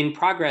 And in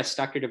progress,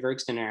 Dr.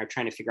 DeVergston and I are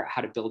trying to figure out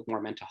how to build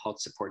more mental health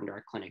support into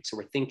our clinic. So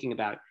we're thinking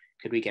about,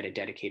 could we get a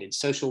dedicated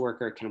social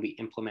worker? Can we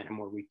implement a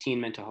more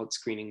routine mental health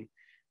screening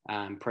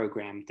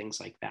program, things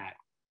like that.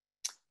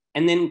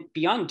 And then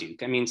beyond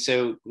Duke, I mean,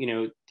 so, you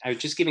know, I was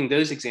just giving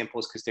those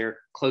examples because they're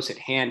close at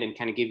hand and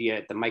kind of give you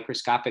at the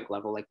microscopic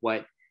level, like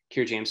what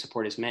CureJM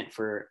support is meant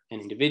for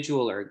an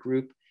individual or a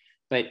group.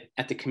 But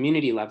at the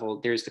community level,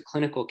 there's the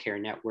clinical care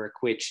network,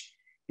 which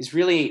is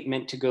really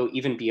meant to go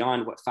even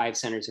beyond what 5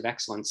 centers of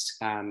excellence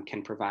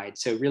can provide.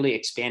 So really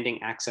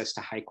expanding access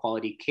to high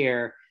quality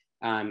care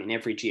in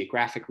every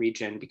geographic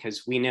region,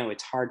 because we know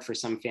it's hard for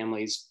some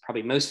families,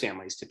 probably most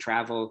families, to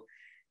travel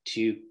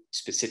to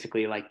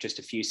specifically like just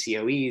a few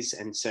COEs.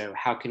 And so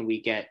how can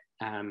we get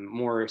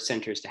more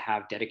centers to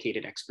have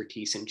dedicated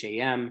expertise in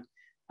JM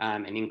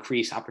and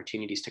increase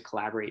opportunities to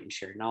collaborate and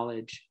share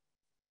knowledge?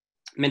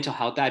 Mental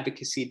health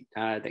advocacy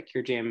that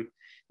CureJM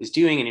is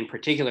doing, and in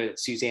particular that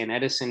Suzanne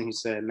Edison,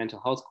 who's a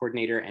mental health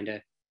coordinator and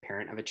a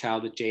parent of a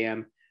child with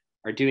JM,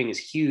 are doing is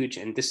huge.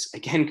 And this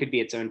again could be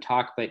its own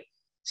talk, but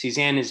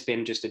Suzanne has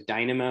been just a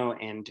dynamo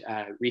and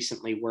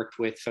recently worked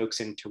with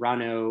folks in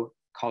Toronto,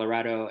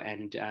 Colorado,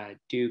 and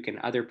Duke and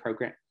other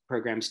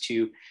programs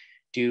to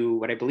do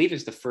what I believe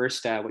is the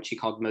first, what she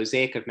called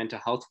Mosaic of Mental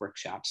Health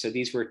workshops. So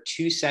these were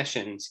 2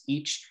 sessions,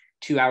 each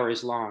 2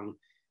 hours long,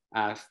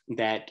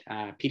 that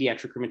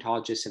pediatric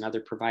rheumatologists and other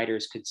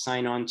providers could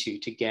sign on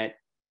to get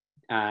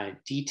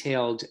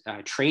detailed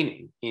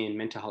training in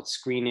mental health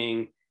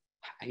screening,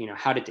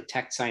 how to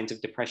detect signs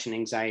of depression,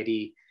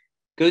 anxiety.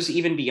 Goes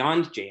even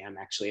beyond JM,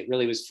 actually. It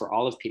really was for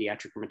all of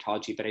pediatric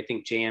rheumatology, but I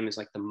think JM is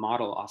like the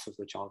model off of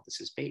which all of this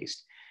is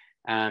based.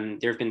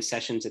 There have been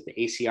sessions at the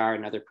ACR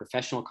and other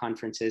professional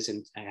conferences,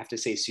 and I have to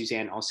say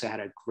Suzanne also had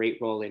a great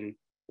role in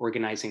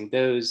organizing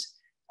those.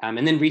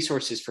 And then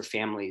resources for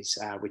families,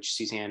 which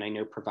Suzanne I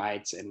know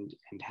provides and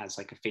has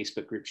like a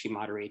Facebook group she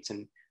moderates,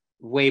 and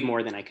way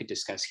more than I could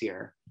discuss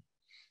here.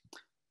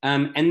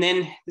 And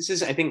then this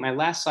is, I think, my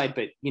last slide,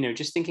 but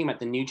just thinking about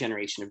the new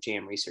generation of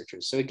JM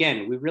researchers. So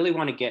again, we really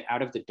want to get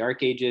out of the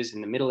dark ages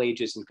and the Middle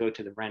Ages and go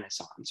to the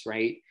Renaissance,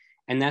 right?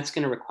 And that's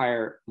going to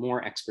require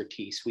more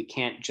expertise. We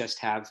can't just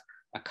have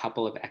a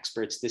couple of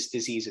experts. This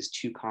disease is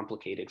too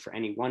complicated for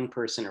any one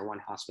person or one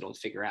hospital to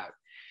figure out.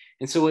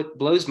 And so what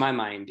blows my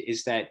mind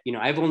is that,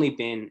 I've only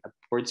been a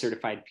board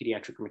certified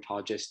pediatric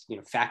rheumatologist,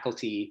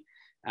 faculty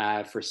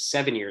for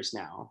 7 years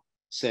now.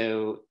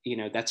 So,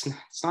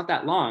 it's not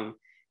that long.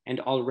 And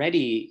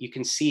already you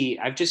can see,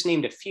 I've just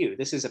named a few.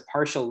 This is a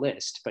partial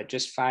list, but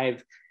just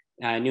 5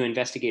 new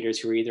investigators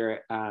who are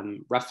either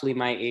roughly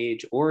my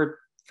age or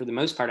for the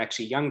most part,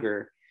 actually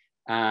younger,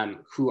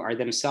 who are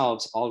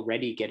themselves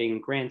already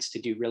getting grants to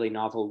do really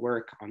novel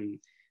work on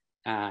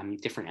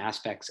different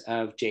aspects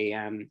of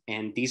JM.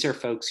 And these are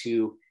folks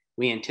who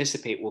we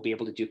anticipate will be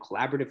able to do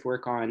collaborative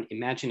work on.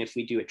 Imagine if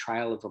we do a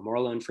trial of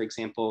vamorolone, for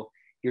example,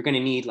 you're going to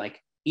need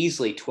like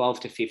easily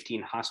 12 to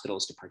 15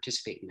 hospitals to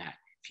participate in that.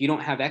 If you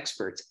don't have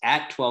experts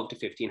at 12 to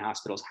 15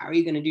 hospitals, how are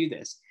you going to do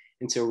this?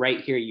 And so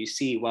right here you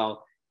see,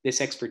 well, this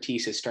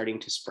expertise is starting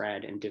to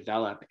spread and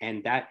develop,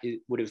 and that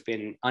would have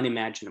been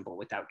unimaginable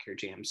without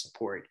CureJM's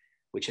support,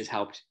 which has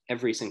helped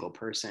every single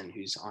person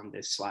who's on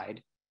this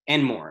slide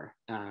and more.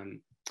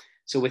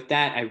 So with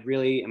that, I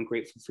really am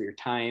grateful for your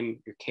time,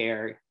 your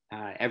care,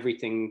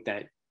 everything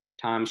that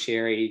Tom,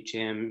 Sherry,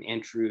 Jim,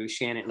 Andrew,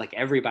 Shannon, like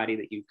everybody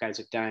that you guys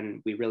have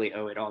done, we really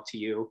owe it all to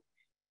you.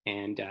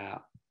 And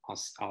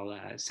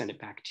I'll send it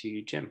back to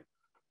you, Jim.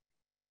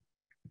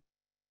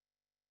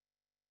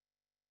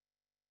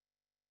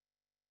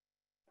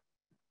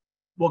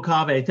 Well,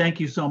 Kaveh, thank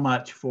you so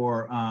much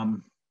for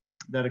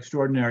that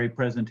extraordinary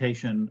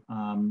presentation.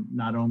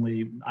 Not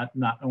only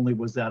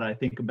was that, I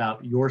think,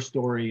 about your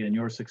story and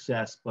your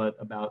success, but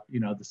about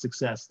the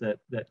success that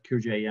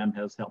CureJM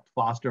has helped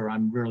foster.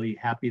 I'm really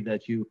happy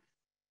that you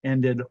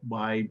ended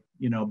by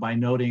by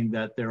noting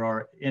that there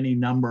are any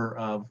number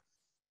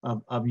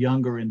of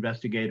younger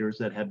investigators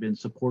that have been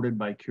supported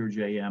by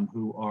CureJM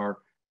who are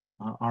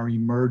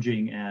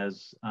emerging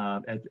as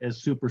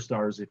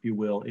superstars, if you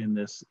will, in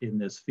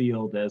this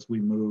field as we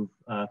move,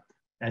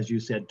 as you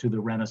said, to the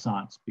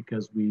Renaissance,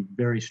 because we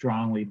very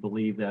strongly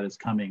believe that is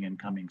coming and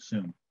coming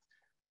soon.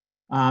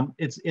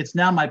 It's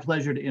now my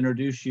pleasure to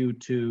introduce you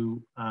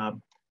to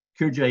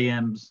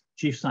CureJM's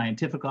Chief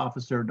Scientific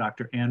Officer,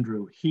 Dr.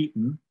 Andrew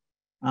Heaton.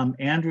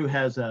 Andrew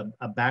has a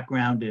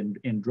background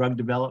in drug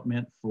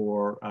development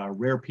for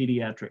rare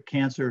pediatric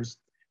cancers.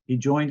 He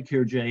joined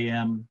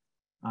CureJM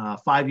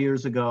 5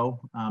 years ago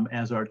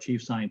as our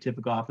Chief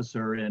Scientific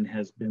Officer, and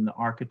has been the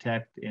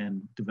architect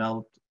and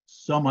developed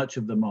so much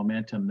of the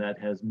momentum that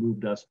has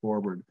moved us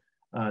forward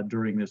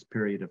during this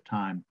period of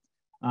time.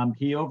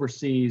 He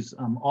oversees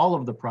all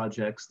of the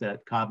projects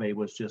that Kaveh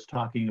was just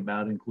talking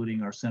about,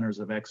 including our centers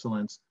of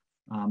excellence,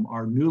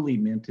 our newly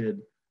minted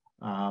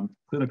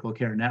clinical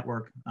care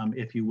network,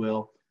 if you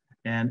will,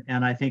 and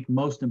I think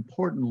most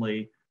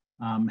importantly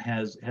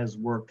has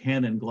worked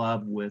hand in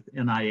glove with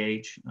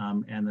NIH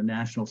and the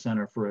National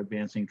Center for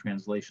Advancing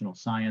Translational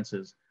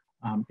Sciences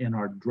in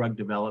our drug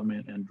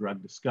development and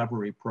drug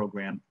discovery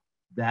program.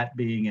 That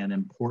being an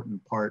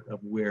important part of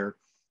where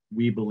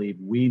we believe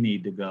we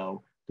need to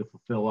go to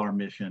fulfill our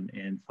mission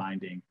in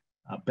finding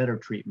better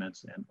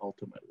treatments and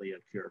ultimately a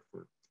cure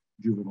for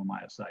juvenile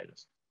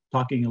myositis.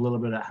 Talking a little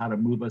bit about how to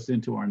move us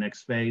into our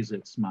next phase,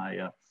 it's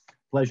my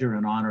pleasure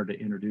and honor to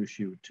introduce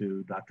you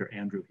to Dr.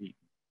 Andrew Heaton.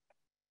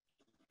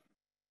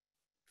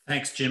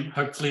 Thanks, Jim.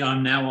 Hopefully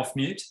I'm now off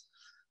mute.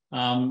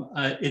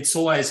 It's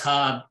always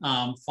hard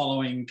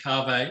following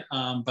Kaveh,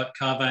 but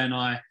Kaveh and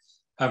I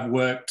have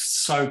worked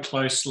so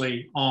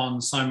closely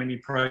on so many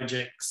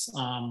projects.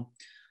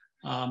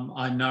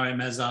 I know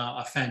him as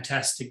a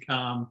fantastic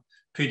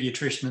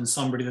paediatrician and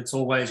somebody that's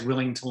always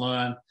willing to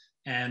learn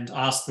and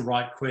ask the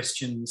right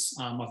questions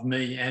of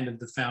me and of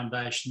the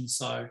foundation.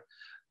 So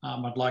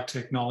I'd like to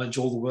acknowledge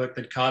all the work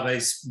that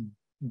Kaveh's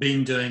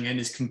been doing and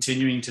is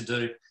continuing to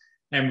do.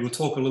 And we'll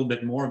talk a little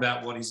bit more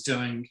about what he's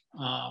doing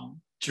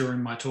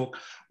during my talk.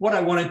 What I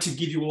wanted to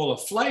give you all a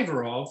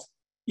flavour of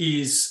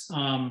is,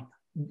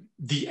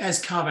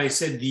 as Kaveh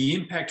said, the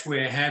impact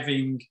we're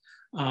having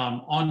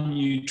on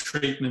new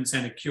treatments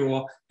and a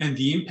cure, and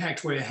the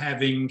impact we're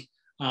having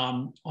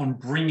on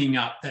bringing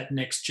up that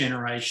next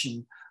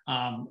generation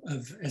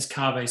of, as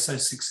Kaveh so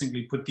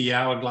succinctly put, the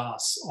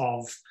hourglass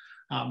of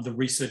the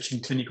research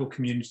and clinical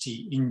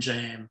community in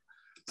JM.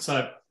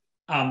 So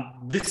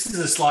this is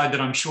a slide that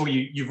I'm sure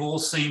you've all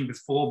seen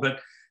before, but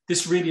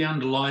this really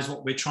underlies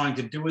what we're trying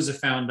to do as a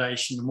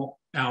foundation and what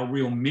our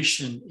real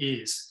mission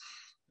is.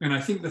 And I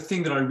think the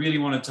thing that I really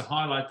wanted to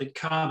highlight, that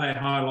Kaveh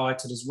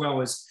highlighted as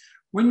well, is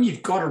when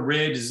you've got a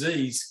rare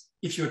disease,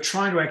 if you're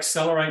trying to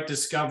accelerate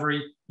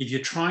discovery, if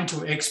you're trying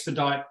to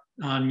expedite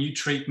new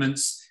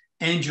treatments,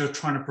 and you're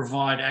trying to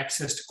provide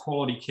access to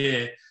quality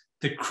care,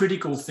 the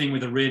critical thing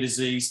with a rare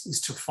disease is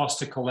to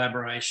foster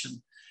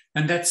collaboration.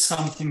 And that's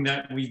something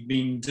that we've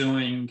been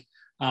doing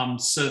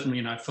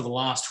certainly, for the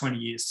last 20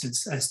 years,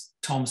 since, as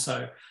Tom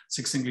so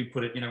succinctly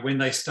put it, when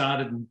they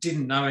started and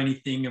didn't know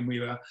anything and we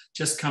were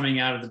just coming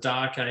out of the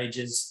dark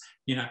ages,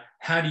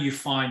 how do you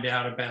find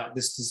out about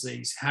this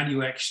disease? How do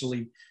you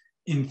actually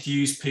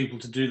enthuse people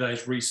to do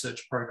those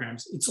research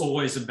programs? It's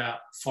always about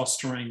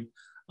fostering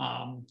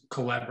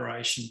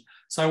collaboration.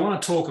 So I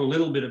want to talk a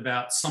little bit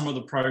about some of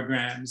the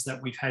programs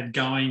that we've had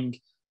going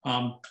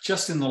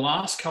just in the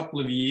last couple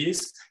of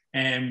years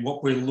and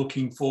what we're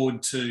looking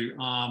forward to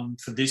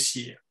for this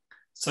year.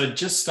 So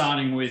just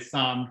starting with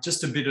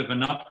just a bit of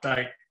an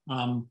update,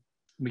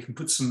 we can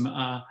put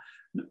some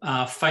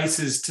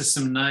faces to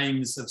some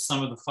names of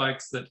some of the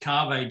folks that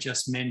Kaveh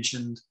just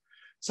mentioned.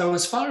 So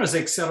as far as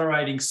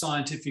accelerating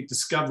scientific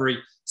discovery,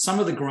 some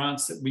of the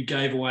grants that we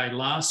gave away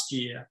last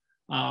year,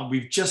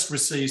 we've just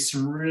received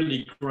some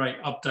really great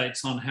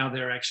updates on how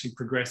they're actually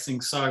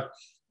progressing. So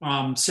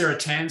Sarah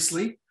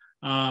Tansley,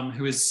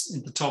 who is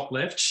at the top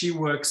left, she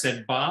works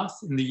at Bath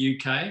in the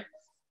UK.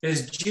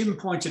 As Jim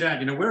pointed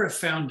out, we're a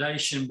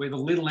foundation, we're the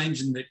little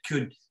engine that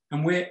could,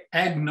 and we're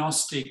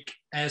agnostic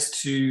as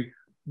to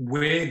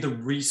where the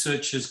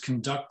researchers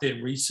conduct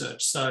their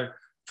research. So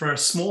for a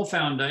small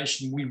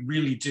foundation, we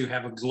really do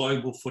have a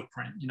global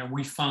footprint.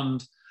 We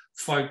fund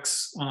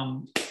folks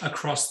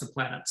across the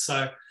planet.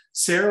 So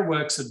Sarah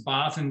works at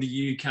Bath in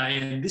the UK,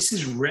 and this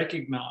is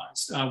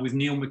recognised with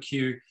Neil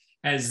McHugh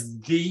as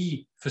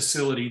the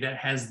facility that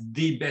has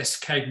the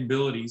best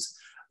capabilities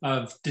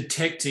of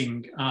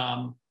detecting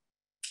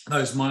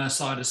those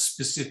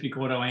myositis-specific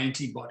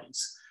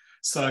autoantibodies.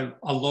 So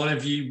a lot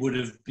of you would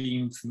have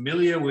been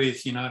familiar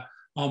with,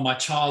 oh, my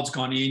child's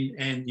gone in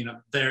and,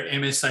 they're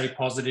MSA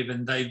positive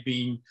and they've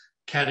been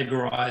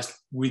categorised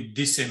with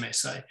this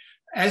MSA.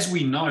 As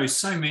we know,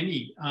 so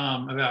many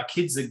of our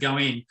kids that go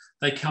in,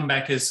 they come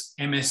back as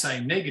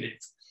MSA negative.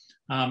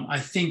 I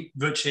think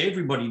virtually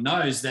everybody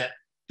knows that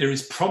there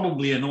is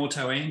probably an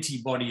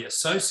autoantibody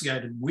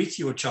associated with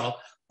your child,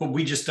 but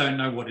we just don't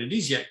know what it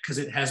is yet because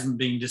it hasn't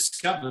been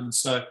discovered.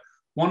 So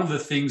one of the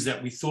things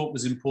that we thought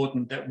was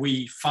important that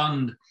we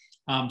fund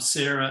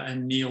Sarah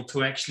and Neil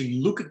to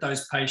actually look at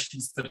those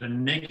patients that are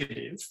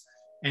negative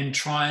and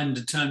try and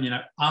determine,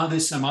 are there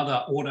some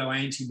other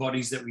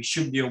autoantibodies that we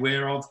should be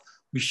aware of,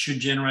 we should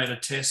generate a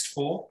test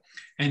for,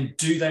 and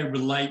do they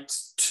relate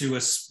to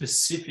a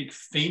specific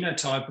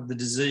phenotype of the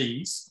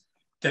disease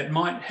that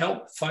might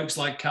help folks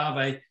like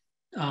Kaveh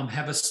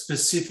have a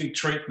specific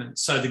treatment.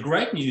 So the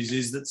great news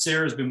is that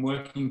Sarah's been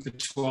working for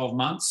 12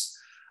 months.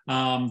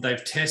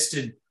 They've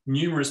tested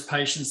numerous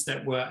patients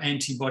that were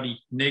antibody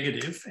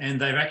negative,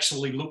 and they've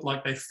actually looked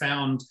like they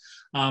found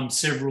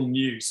several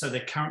new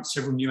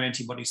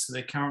antibodies. So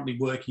they're currently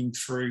working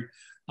through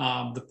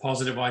the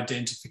positive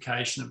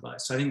identification of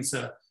those. So I think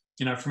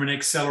it's from an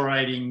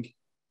accelerating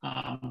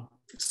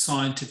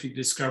scientific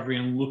discovery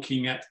and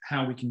looking at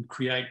how we can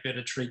create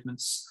better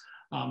treatments,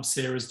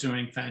 Sarah's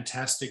doing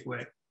fantastic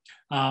work.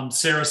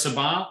 Sarah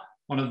Sabah,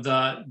 one of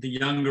the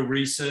younger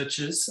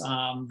researchers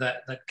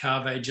that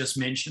Kaveh just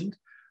mentioned,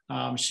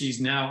 she's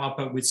now up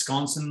at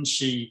Wisconsin.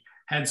 She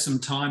had some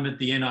time at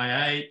the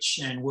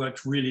NIH and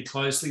worked really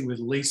closely with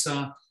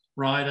Lisa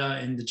Ryder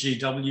in the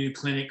GW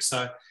clinic.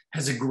 So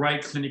has a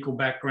great clinical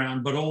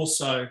background, but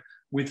also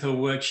with her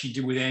work she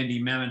did with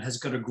Andy Mammon, has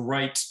got a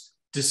great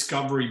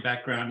discovery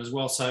background as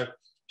well. So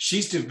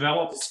she's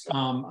developed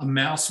a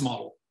mouse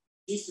model.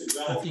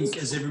 I think,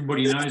 as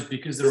everybody knows,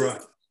 because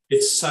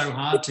it's so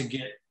hard to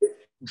get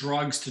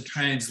drugs to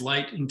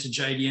translate into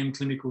JDM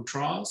clinical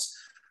trials,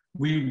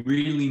 we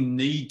really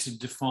need to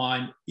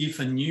define if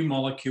a new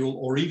molecule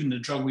or even a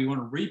drug we want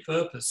to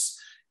repurpose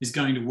is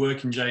going to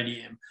work in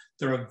JDM.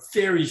 There are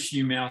very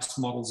few mouse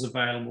models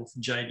available for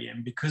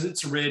JDM because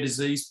it's a rare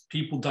disease.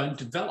 People don't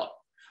develop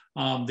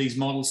these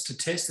models to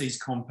test these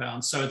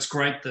compounds. So it's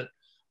great that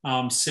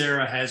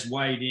Sarah has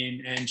weighed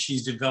in and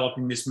she's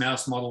developing this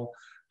mouse model,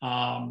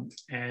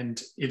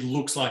 and it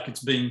looks like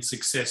it's been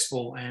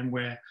successful, and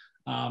we're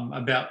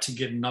about to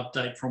get an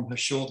update from her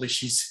shortly.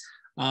 She's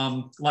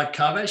like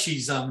Kaveh,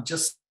 she's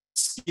just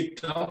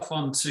skipped off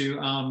onto,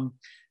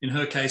 in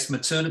her case,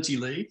 maternity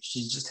leave.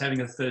 She's just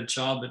having a third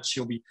child, but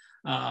she'll be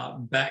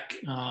back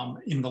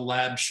in the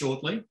lab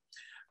shortly.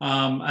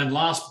 And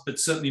last, but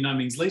certainly no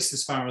means least,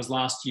 as far as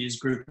last year's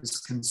group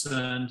is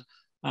concerned,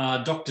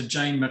 Dr.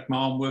 Jane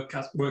McMahon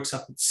works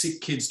up at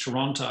Sick Kids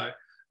Toronto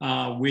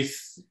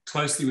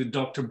closely with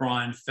Dr.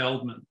 Brian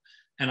Feldman.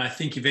 And I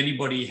think if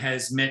anybody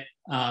has met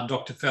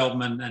Dr.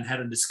 Feldman and had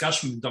a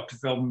discussion with Dr.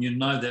 Feldman, you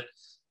know that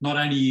not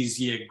only is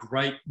he a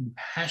great and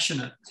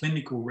passionate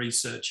clinical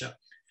researcher,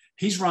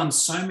 he's run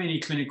so many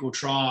clinical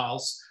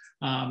trials,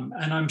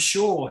 and I'm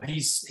sure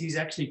he's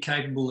actually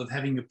capable of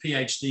having a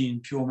PhD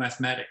in pure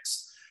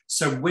mathematics.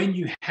 So when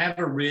you have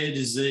a rare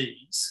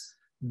disease,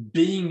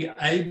 being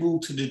able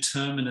to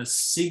determine a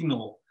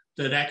signal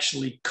that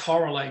actually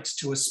correlates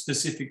to a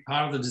specific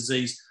part of the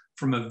disease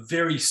from a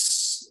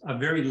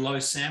very low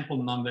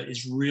sample number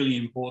is really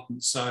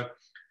important. So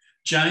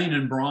Jane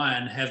and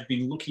Brian have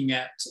been looking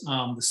at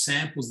the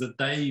samples that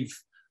they've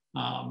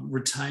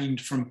retained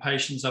from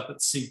patients up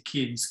at Sick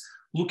Kids,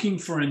 looking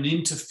for an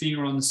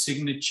interferon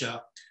signature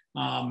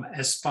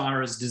as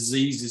far as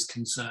disease is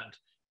concerned.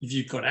 If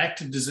you've got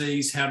active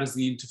disease, how does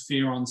the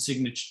interferon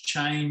signature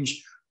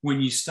change? When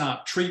you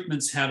start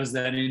treatments, how does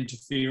that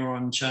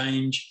interferon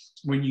change?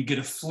 When you get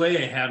a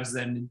flare, how does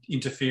that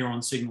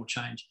interferon signal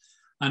change?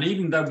 And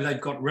even though they've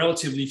got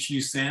relatively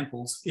few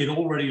samples, it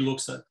already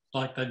looks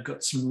like they've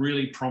got some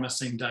really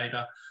promising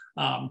data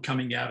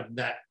coming out of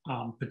that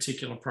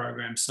particular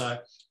program. So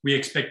we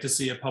expect to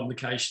see a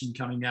publication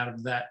coming out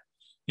of that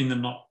in the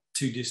not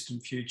too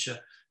distant future.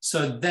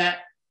 So that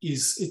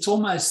is, it's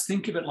almost,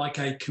 think of it like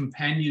a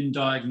companion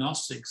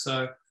diagnostic.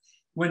 So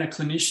when a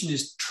clinician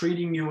is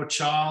treating your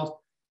child,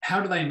 how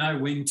do they know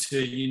when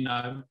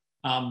to,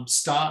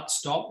 start,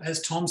 stop?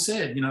 As Tom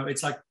said,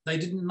 it's like they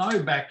didn't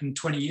know back in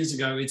 20 years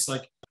ago. It's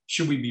like,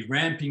 should we be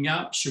ramping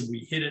up? Should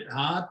we hit it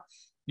hard?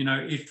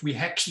 If we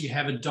actually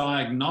have a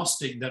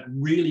diagnostic that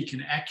really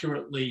can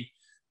accurately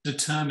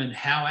determine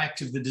how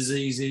active the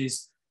disease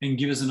is and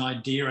give us an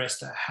idea as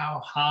to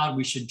how hard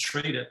we should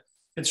treat it,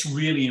 it's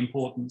really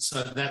important.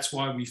 So that's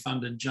why we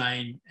funded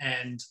Jane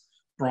and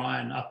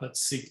Brian up at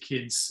Sick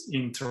Kids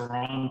in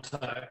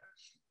Toronto.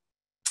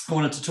 I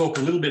wanted to talk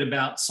a little bit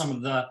about some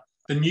of the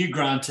new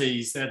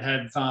grantees that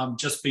have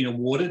just been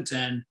awarded,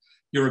 and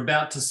you're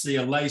about to see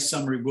a lay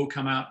summary will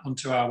come out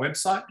onto our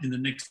website in the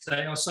next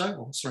day or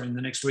so, in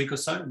the next week or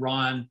so.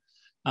 Ryan,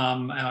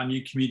 our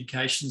new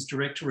communications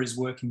director, is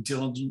working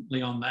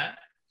diligently on that.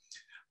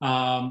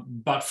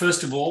 But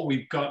first of all,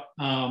 we've got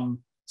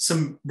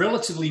some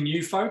relatively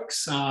new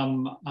folks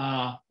on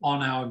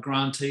our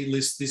grantee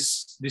list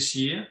this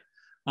year,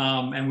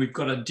 and we've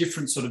got a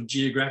different sort of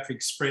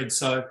geographic spread.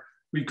 So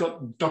we've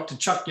got Dr.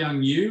 Chuck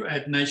Young-Yu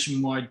at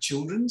Nationwide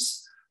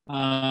Children's.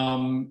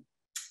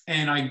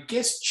 And I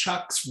guess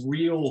Chuck's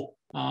real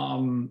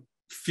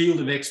field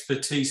of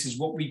expertise is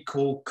what we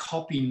call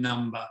copy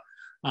number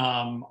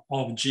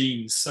of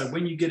genes. So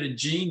when you get a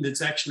gene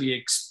that's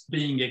actually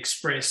being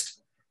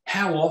expressed,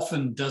 how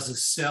often does a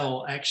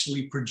cell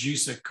actually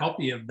produce a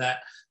copy of that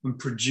and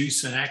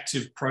produce an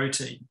active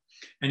protein?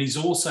 And he's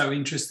also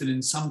interested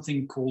in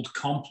something called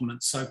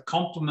complement. So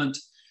complement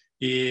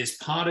is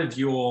part of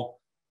your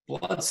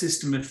blood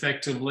system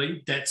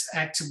effectively that's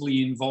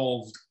actively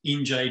involved in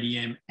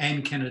JDM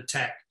and can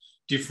attack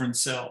different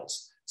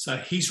cells. So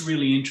he's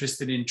really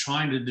interested in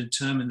trying to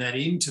determine that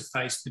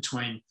interface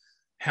between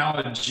how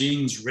a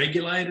gene's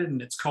regulated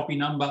and its copy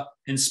number,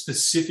 and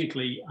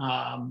specifically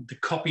the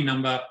copy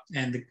number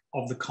and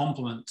of the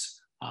complement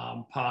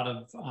part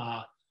of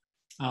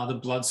the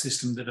blood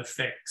system that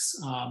affects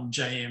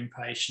JM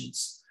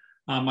patients.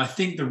 I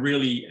think the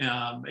really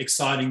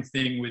exciting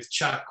thing with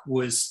Chuck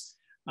was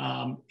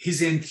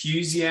his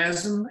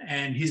enthusiasm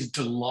and his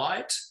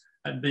delight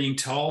at being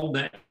told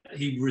that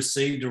he'd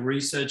received a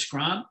research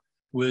grant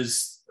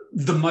was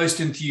the most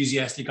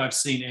enthusiastic I've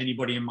seen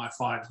anybody in my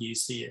 5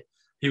 years here.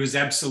 He was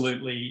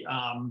absolutely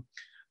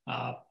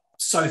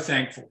so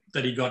thankful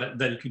that he got it,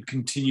 that he could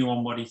continue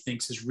on what he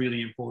thinks is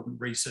really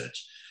important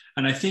research.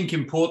 And I think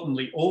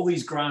importantly, all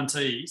these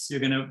grantees,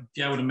 you're going to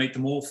be able to meet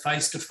them all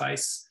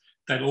face-to-face.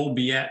 They'll all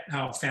be at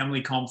our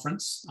family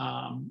conference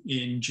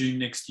in June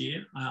next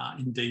year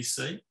in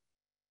DC.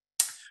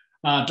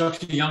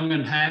 Dr. Young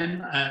and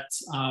Han at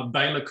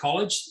Baylor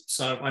College.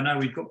 So I know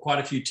we've got quite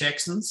a few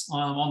Texans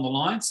on the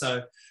line.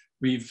 So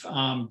we've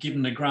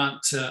given a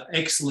grant to an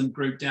excellent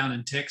group down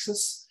in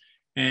Texas.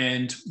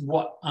 And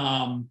what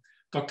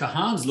Dr.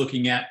 Han's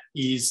looking at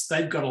is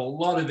they've got a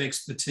lot of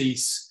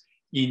expertise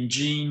in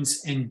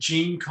genes and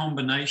gene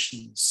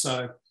combinations.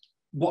 So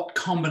what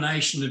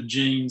combination of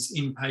genes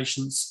in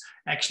patients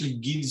actually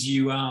gives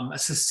you a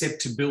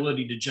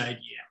susceptibility to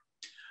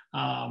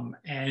JDM.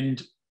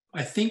 And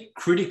I think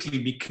critically,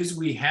 because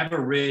we have a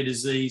rare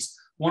disease,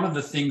 one of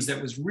the things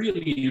that was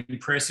really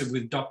impressive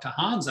with Dr.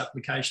 Hahn's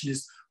application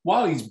is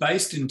while he's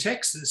based in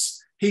Texas,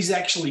 he's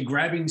actually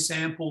grabbing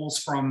samples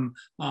from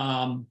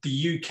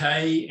the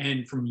UK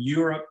and from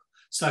Europe.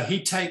 So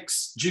he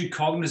takes due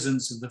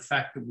cognizance of the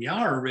fact that we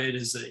are a rare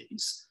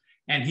disease,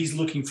 and he's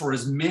looking for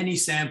as many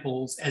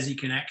samples as he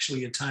can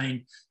actually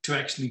attain to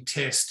actually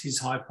test his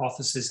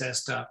hypothesis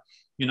as to,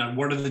 you know,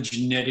 what are the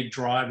genetic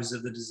drivers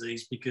of the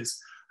disease? Because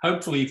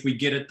hopefully if we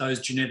get at those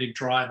genetic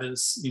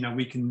drivers, you know,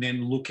 we can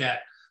then look at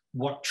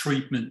what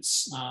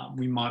treatments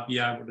we might be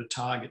able to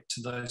target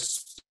to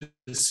those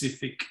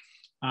specific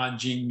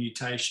gene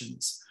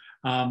mutations.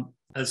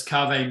 As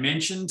Kaveh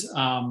mentioned,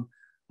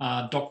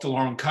 Dr.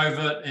 Lauren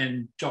Kaveh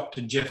and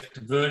Dr. Jeff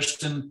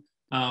Versten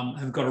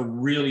have got a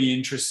really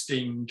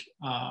interesting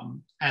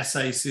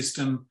assay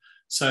system.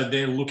 So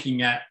they're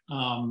looking at,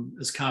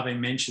 as Kaveh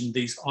mentioned,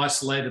 these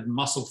isolated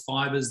muscle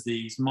fibers,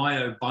 these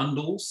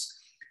myobundles.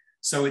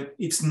 So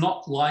it's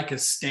not like a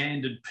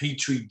standard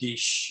Petri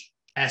dish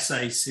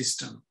assay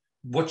system.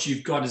 What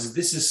you've got is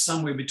this is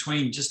somewhere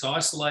between just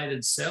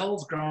isolated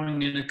cells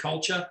growing in a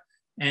culture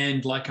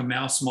and like a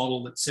mouse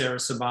model that Sarah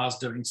Sabar's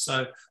doing.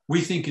 So we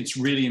think it's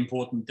really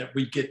important that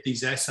we get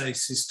these assay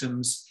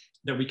systems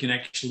that we can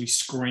actually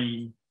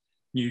screen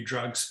new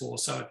drugs for.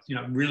 So, you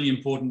know, really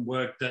important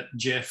work that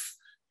Jeff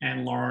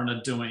and Lauren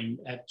are doing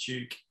at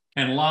Duke.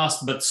 And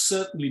last, but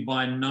certainly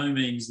by no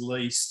means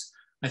least,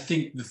 I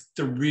think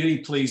the really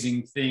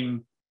pleasing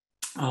thing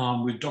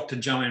with Dr.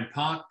 Joanne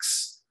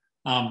Park's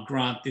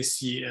grant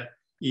this year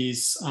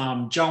is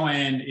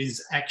Joanne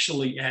is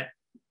actually at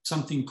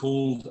something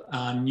called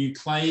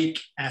Nucleic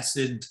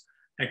Acid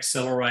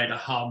Accelerator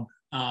Hub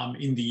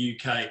in the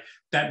UK.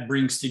 That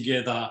brings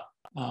together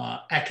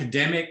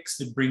academics,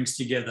 it brings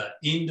together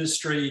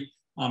industry,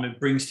 it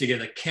brings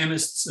together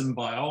chemists and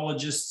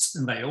biologists,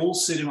 and they all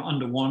sit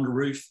under one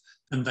roof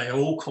and they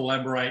all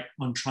collaborate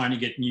on trying to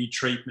get new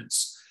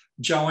treatments.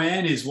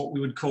 Joanne is what we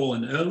would call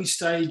an early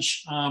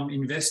stage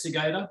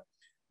investigator.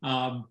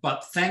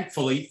 But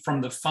thankfully,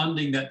 from the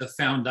funding that the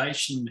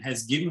foundation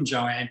has given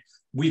Joanne,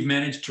 we've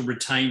managed to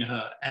retain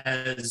her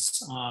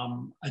as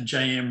a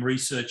JM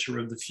researcher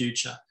of the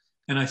future.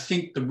 And I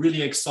think the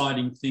really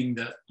exciting thing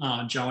that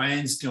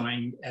Joanne's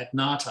doing at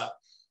NATA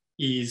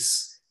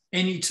is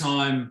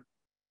anytime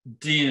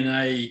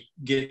DNA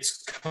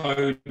gets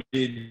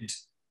coded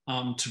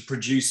to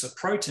produce a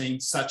protein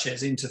such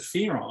as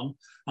interferon,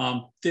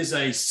 there's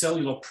a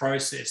cellular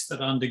process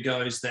that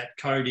undergoes that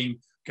coding,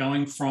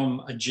 going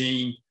from a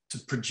gene to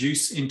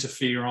produce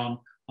interferon,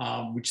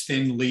 which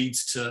then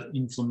leads to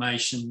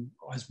inflammation,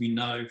 as we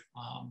know,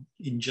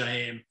 in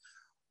JM.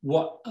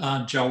 What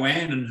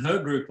Joanne and her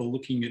group are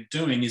looking at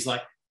doing is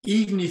like,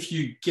 even if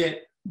you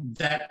get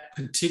that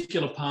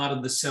particular part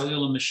of the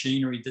cellular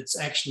machinery that's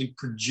actually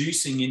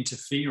producing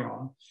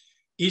interferon,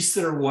 is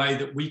there a way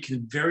that we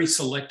can very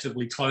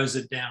selectively close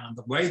it down? And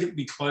the way that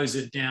we close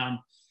it down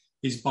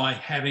is by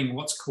having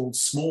what's called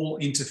small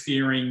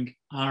interfering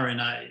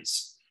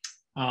RNAs.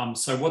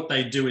 So what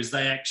they do is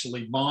they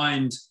actually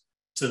bind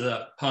to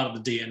the part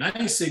of the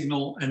DNA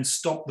signal and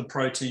stop the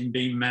protein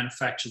being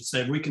manufactured. So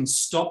if we can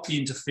stop the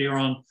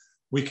interferon,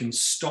 we can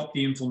stop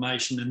the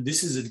inflammation. And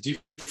this is a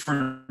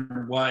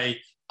different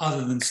way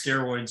other than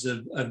steroids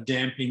of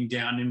damping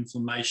down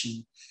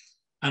inflammation.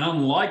 And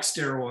unlike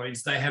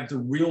steroids, they have the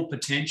real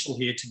potential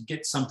here to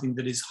get something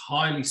that is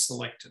highly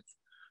selective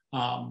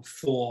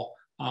for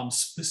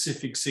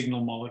specific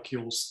signal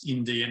molecules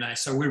in DNA.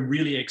 So we're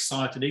really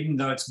excited, even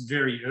though it's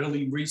very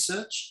early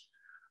research.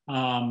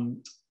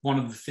 One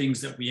of the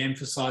things that we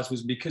emphasized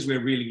was because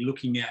we're really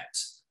looking at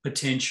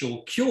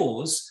potential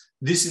cures,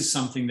 this is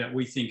something that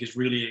we think is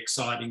really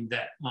exciting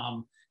that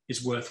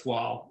is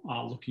worthwhile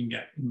looking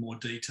at in more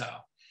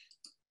detail.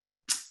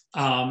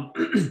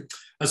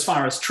 As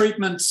far as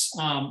treatments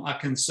are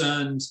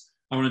concerned,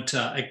 I wanted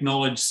to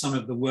acknowledge some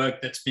of the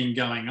work that's been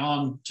going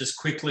on just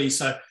quickly.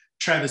 So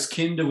Travis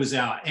Kinder was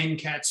our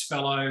NCATS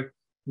fellow,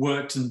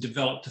 worked and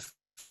developed a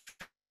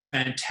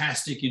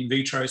fantastic in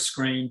vitro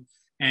screen.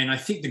 And I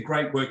think the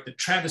great work that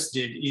Travis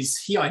did is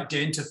he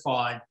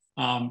identified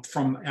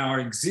from our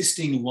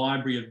existing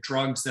library of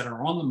drugs that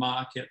are on the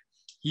market,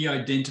 he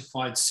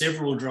identified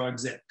several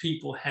drugs that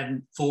people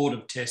hadn't thought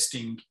of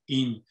testing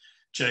in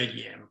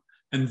JDM.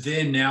 And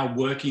they're now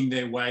working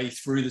their way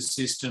through the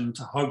system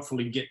to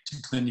hopefully get to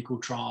clinical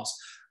trials.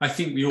 I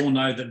think we all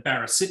know that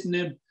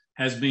baricitinib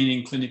has been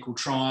in clinical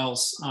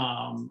trials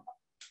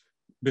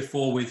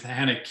before with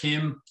Hannah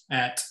Kim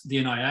at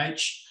the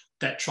NIH.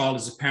 That trial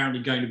is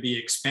apparently going to be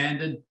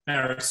expanded.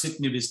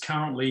 Baricitinib is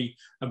currently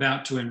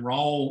about to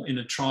enroll in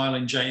a trial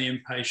in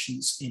JM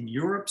patients in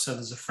Europe. So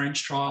there's a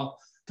French trial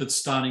that's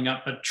starting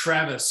up, but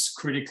Travis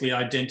critically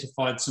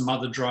identified some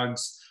other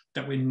drugs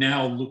that we're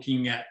now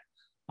looking at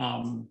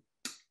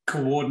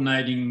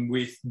coordinating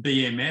with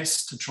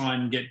BMS to try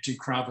and get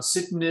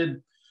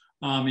deucravacitinib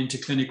into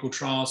clinical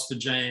trials for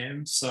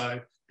JM.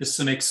 So there's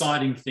some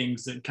exciting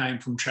things that came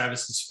from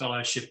Travis's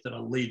fellowship that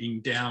are leading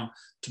down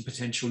to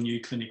potential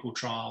new clinical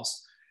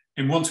trials.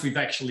 And once we've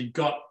actually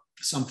got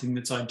something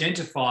that's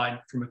identified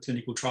from a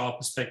clinical trial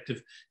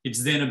perspective,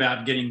 it's then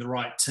about getting the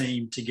right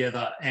team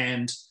together.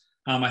 And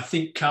I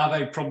think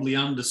Kaveh probably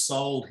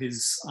undersold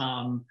his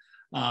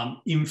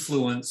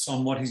influence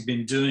on what he's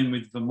been doing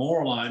with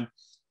vamorolone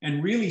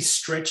and really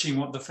stretching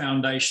what the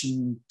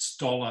foundation's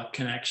dollar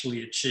can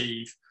actually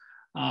achieve.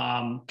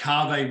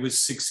 Kaveh was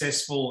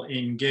successful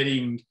in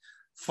getting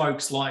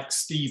folks like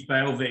Steve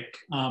Bailvik,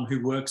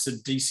 who works at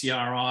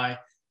DCRI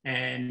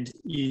and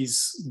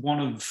is one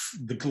of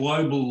the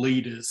global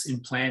leaders in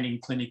planning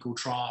clinical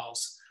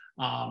trials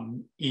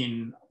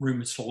in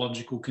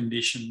rheumatological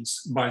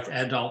conditions, both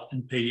adult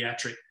and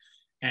pediatric.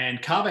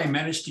 And Kaveh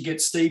managed to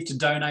get Steve to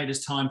donate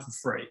his time for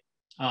free.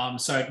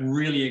 So it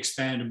really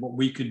expanded what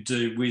we could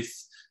do with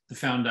the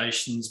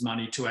foundation's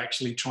money to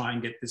actually try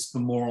and get this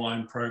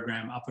vamorolone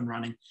program up and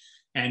running.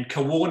 And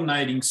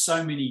coordinating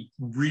so many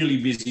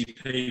really busy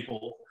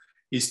people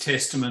is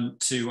testament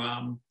to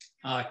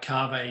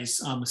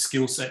Kaveh's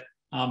skill set.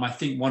 I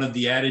think one of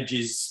the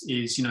adages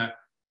is, you know,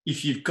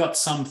 if you've got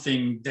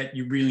something that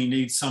you really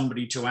need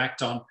somebody to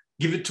act on,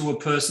 give it to a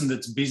person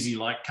that's busy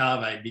like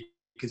Kaveh,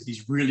 because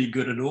he's really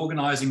good at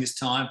organising his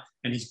time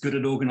and he's good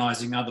at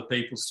organising other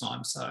people's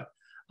time. So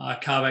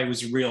Kaveh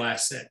was a real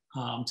asset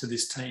to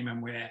this team,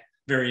 and we're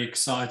very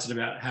excited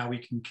about how we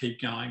can keep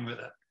going with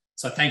it.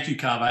 So thank you,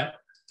 Kaveh.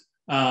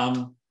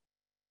 As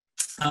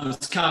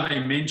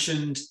Kaveh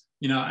mentioned,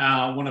 you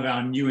know, one of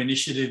our new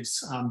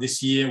initiatives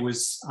this year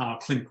was our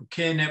clinical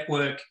care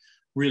network,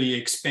 really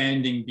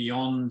expanding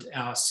beyond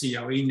our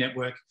COE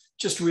network,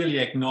 just really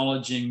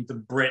acknowledging the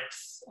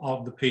breadth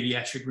of the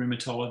paediatric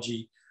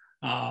rheumatology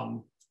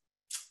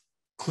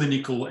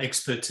clinical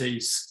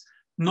expertise,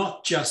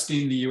 not just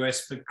in the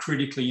US, but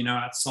critically, you know,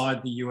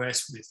 outside the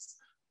US with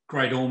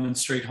Great Ormond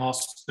Street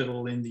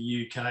Hospital in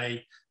the UK,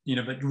 you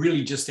know, but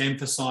really just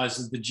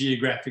emphasizes the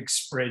geographic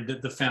spread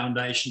that the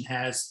foundation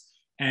has,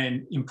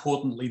 and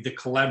importantly, the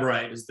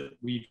collaborators that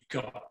we've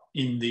got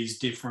in these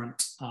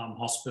different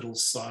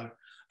hospitals. So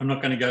I'm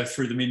not going to go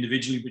through them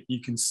individually, but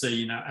you can see,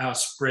 you know, our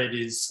spread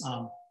is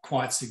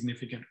quite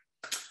significant.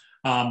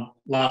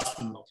 Last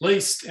but not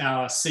least,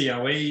 our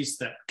COEs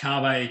that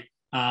Kaveh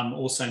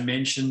also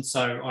mentioned.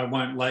 So I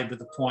won't labour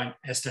the point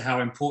as to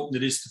how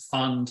important it is to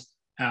fund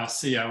our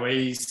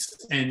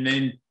COEs. And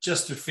then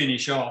just to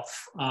finish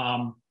off,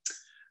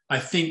 I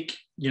think,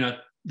 you know,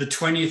 the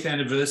 20th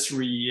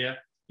anniversary year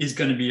is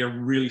going to be a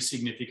really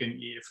significant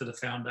year for the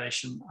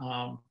foundation.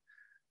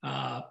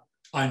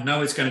 I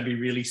know it's going to be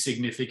really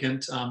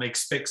significant.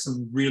 Expect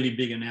some really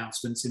big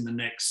announcements in the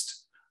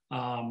next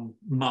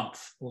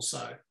month or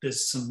so.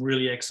 There's some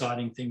really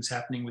exciting things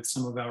happening with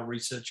some of our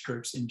research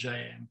groups in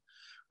JM,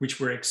 which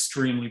we're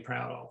extremely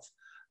proud of.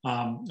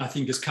 I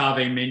think, as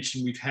Kaveh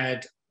mentioned, we've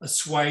had a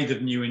swathe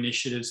of new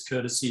initiatives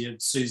courtesy of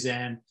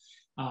Suzanne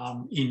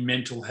in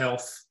mental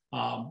health,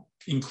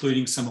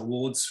 including some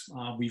awards.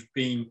 We've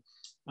been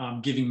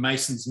giving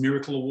Mason's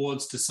Miracle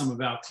Awards to some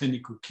of our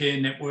clinical care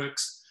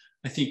networks.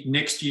 I think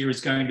next year is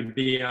going to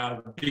be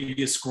our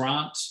biggest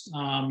grant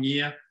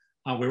year.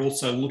 We're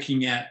also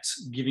looking at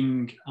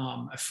giving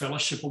a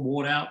fellowship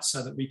award out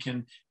so that we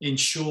can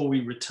ensure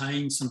we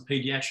retain some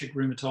paediatric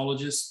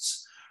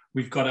rheumatologists.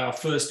 We've got our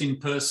first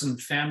in-person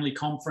family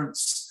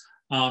conference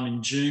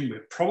in June.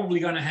 We're probably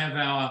going to have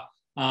our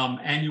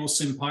annual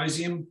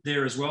symposium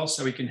there as well,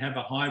 so we can have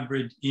a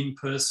hybrid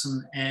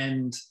in-person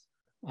and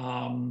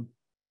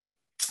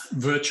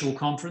virtual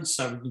conference,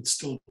 so we can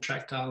still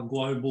attract our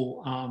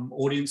global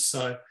audience.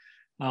 So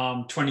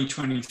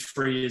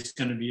 2023 is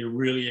going to be a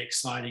really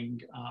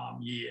exciting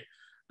year.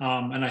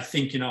 And I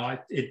think, you know,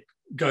 it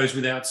goes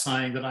without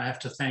saying that I have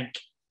to thank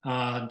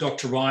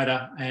Dr.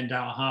 Ryder and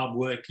our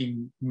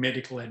hardworking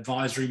medical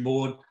advisory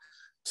board,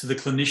 to the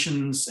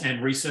clinicians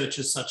and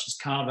researchers such as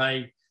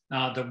Kaveh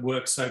that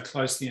work so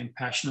closely and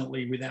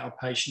passionately with our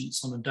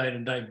patients on a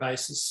day-to-day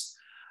basis.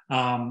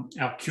 Our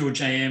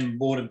CureJM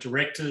board of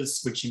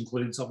directors, which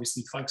includes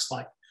obviously folks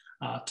like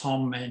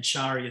Tom and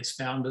Shari as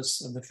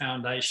founders of the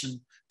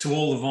foundation, to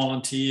all the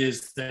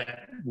volunteers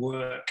that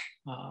work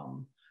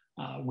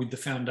with the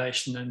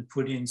foundation and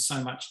put in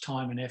so much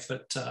time and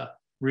effort to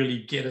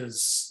really get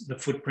us the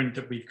footprint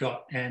that we've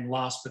got. And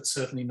last but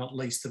certainly not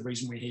least, the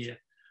reason we're here,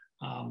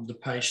 the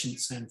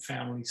patients and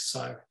families.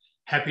 So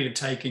happy to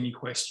take any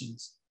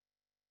questions.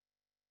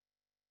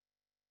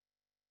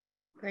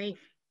 Great.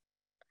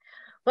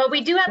 Well,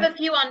 we do have a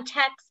few on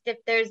text if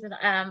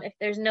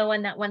there's no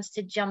one that wants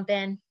to jump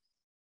in.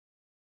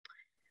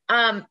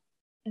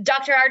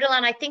 Dr.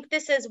 Ardalan, I think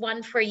this is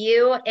one for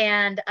you.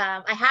 And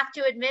I have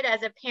to admit,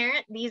 as a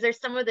parent, these are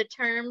some of the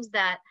terms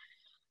that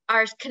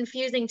are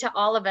confusing to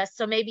all of us.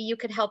 So maybe you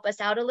could help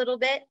us out a little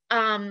bit.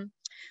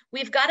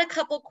 We've got a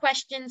couple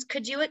questions.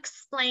 Could you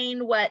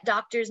explain what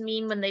doctors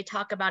mean when they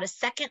talk about a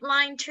second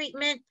line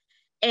treatment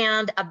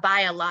and a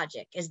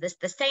biologic? Is this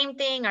the same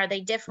thing? Are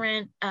they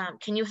different?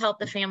 Can you help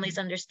the families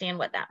understand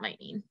what that might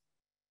mean?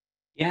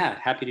 Yeah,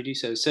 happy to do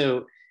so.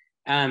 So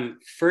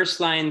First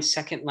line,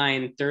 second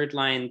line, third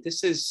line,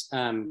 this is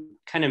kind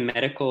of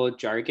medical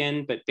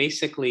jargon, but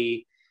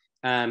basically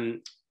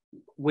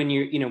when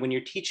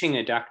you're teaching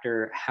a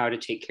doctor how to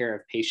take care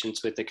of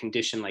patients with a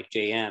condition like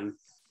JM,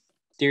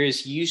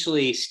 there's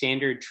usually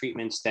standard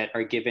treatments that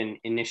are given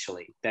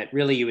initially that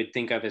really you would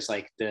think of as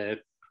like the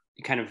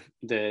kind of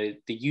the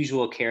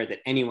usual care that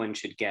anyone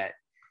should get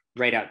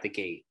right out the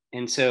gate.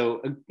 And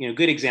so, a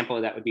good example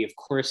of that would be, of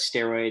course,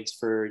 steroids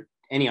for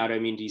any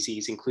autoimmune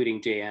disease,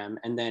 including JM.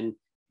 And then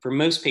for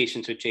most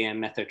patients with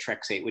JM,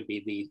 methotrexate would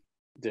be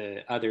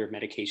the other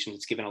medication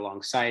that's given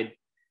alongside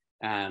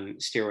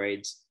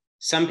steroids.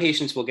 Some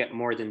patients will get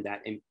more than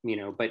that,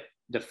 but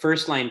the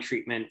first line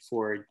treatment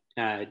for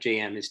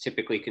JM is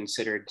typically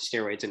considered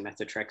steroids and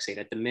methotrexate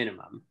at the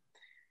minimum.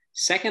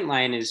 Second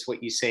line is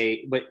what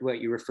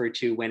you refer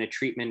to when a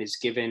treatment is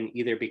given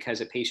either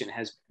because a patient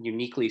has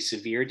uniquely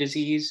severe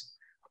disease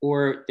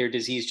or their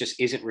disease just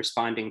isn't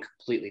responding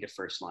completely to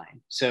first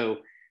line. So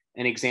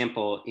an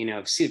example,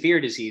 of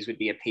severe disease would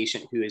be a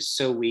patient who is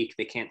so weak,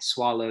 they can't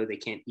swallow, they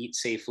can't eat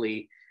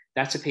safely.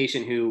 That's a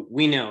patient who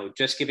we know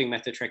just giving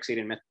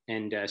methotrexate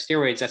and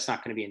steroids, that's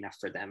not going to be enough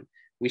for them.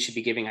 We should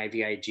be giving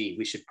IVIG.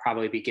 We should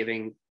probably be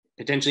giving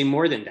potentially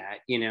more than that,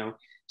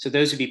 So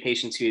those would be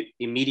patients who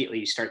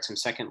immediately start some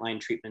second line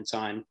treatments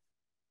on,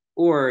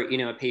 or,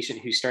 a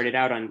patient who started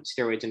out on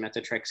steroids and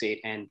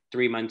methotrexate and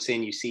 3 months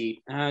in, you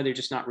see, they're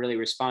just not really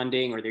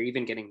responding, or they're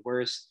even getting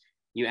worse.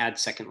 You add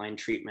second line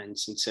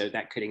treatments. And so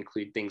that could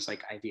include things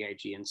like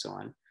IVIG and so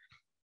on.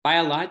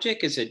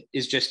 Biologic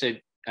is just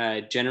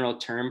a general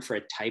term for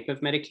a type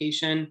of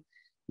medication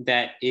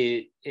that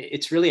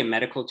it's really a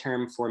medical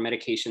term for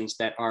medications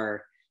that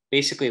are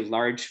basically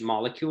large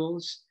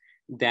molecules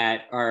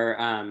that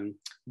are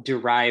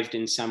derived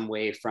in some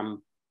way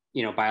from,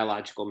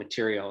 biological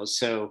materials.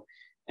 So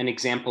an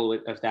example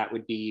of that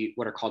would be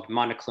what are called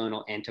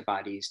monoclonal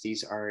antibodies.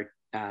 These are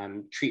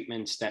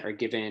treatments that are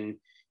given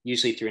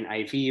usually through an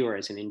IV or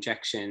as an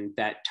injection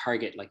that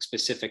target like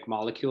specific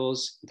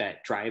molecules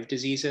that drive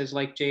diseases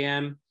like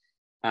JM.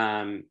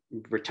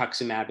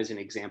 Rituximab is an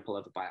example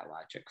of a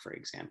biologic, for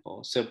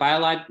example. So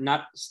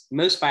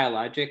most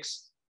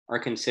biologics are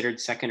considered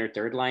second or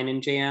third line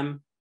in JM,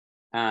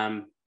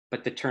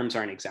 but the terms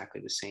aren't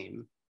exactly the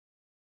same.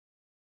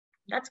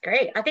 That's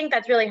great. I think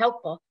that's really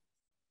helpful.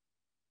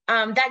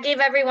 That gave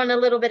everyone a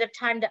little bit of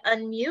time to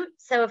unmute.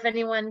 So if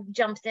anyone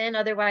jumps in,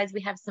 otherwise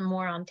we have some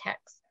more on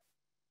text.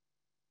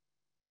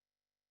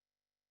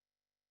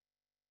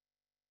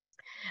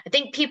 I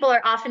think people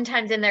are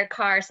oftentimes in their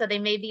car, so they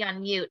may be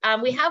on mute.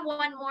 We have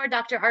one more,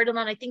 Dr.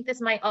 Ardalan. I think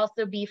this might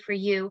also be for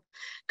you.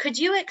 Could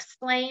you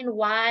explain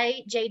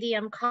why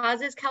JDM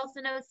causes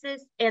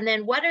calcinosis? And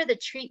then what are the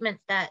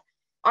treatments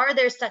are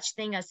there such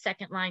thing as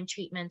second line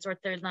treatments or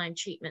third line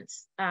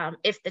treatments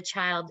if the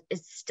child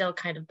is still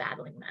kind of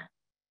battling that?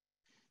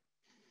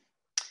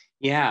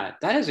 Yeah,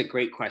 that is a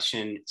great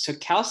question. So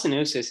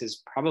calcinosis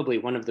is probably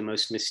one of the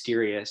most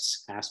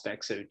mysterious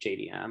aspects of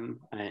JDM.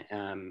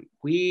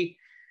 We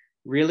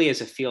really as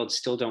a field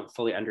still don't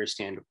fully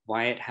understand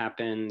why it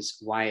happens,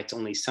 why it's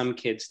only some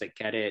kids that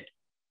get it.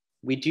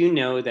 We do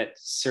know that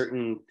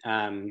certain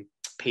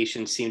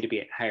patients seem to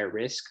be at higher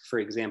risk. For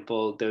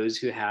example, those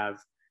who have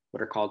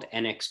what are called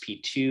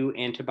NXP2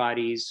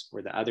 antibodies,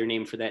 or the other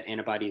name for that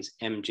antibody is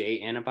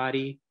MJ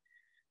antibody.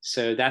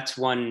 So that's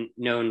one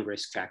known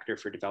risk factor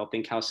for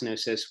developing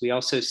calcinosis. We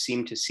also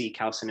seem to see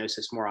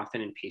calcinosis more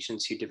often in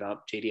patients who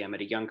develop JDM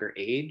at a younger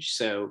age.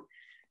 So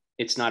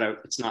it's not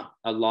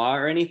a law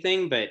or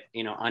anything, but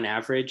on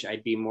average,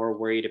 I'd be more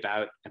worried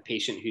about a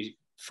patient who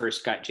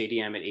first got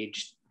JDM at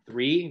age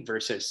 3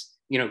 versus,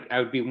 I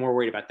would be more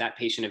worried about that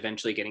patient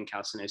eventually getting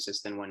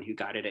calcinosis than one who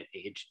got it at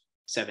age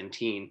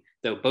 17,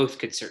 though both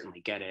could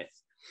certainly get it.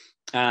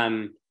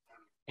 And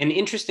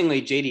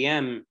interestingly,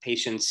 JDM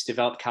patients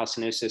develop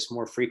calcinosis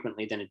more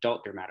frequently than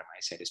adult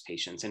dermatomyositis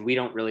patients, and we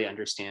don't really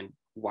understand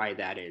why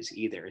that is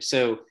either.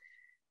 So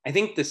I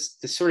think the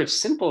sort of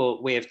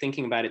simple way of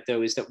thinking about it,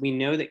 though, is that we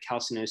know that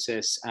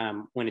calcinosis,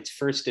 when it's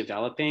first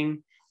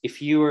developing,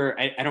 if you were,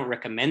 I don't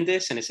recommend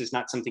this, and this is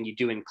not something you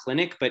do in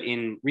clinic, but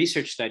in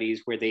research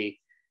studies where they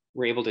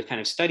were able to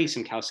kind of study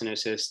some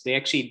calcinosis, they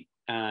actually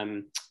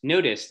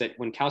noticed that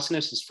when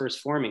calcinosis is first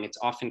forming, it's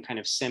often kind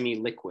of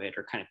semi-liquid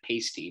or kind of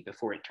pasty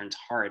before it turns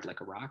hard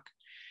like a rock.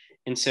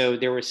 And so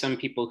there were some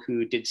people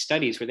who did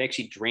studies where they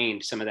actually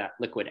drained some of that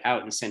liquid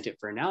out and sent it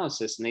for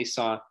analysis, and they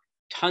saw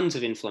tons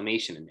of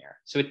inflammation in there.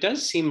 So it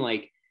does seem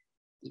like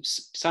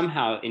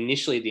somehow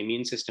initially the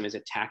immune system is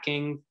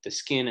attacking the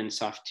skin and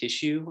soft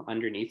tissue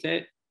underneath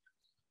it.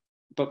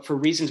 But for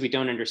reasons we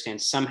don't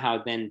understand,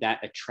 somehow then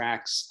that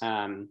attracts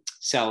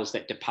cells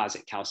that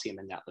deposit calcium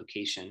in that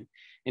location.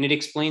 And it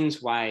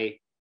explains why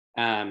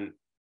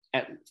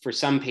for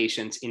some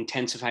patients,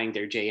 intensifying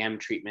their JM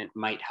treatment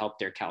might help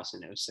their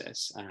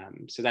calcinosis.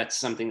 So that's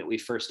something that we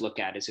first look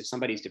at, is if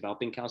somebody's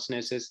developing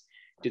calcinosis,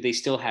 do they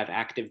still have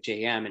active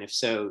JM? And if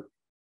so,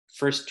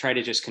 first try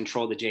to just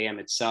control the JM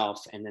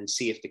itself and then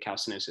see if the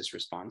calcinosis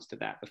responds to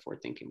that before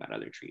thinking about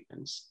other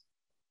treatments.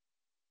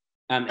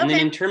 And then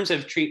in terms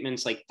of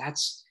treatments, like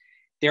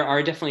there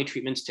are definitely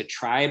treatments to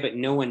try, but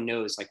no one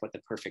knows like what the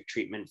perfect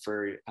treatment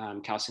for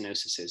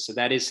calcinosis is. So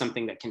that is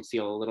something that can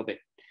feel a little bit,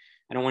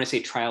 I don't want to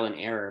say trial and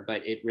error,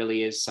 but it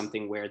really is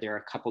something where there are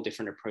a couple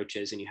different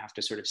approaches and you have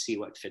to sort of see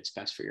what fits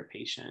best for your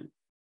patient.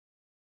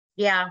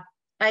 Yeah,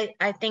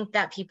 I think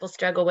that people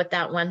struggle with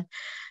that one.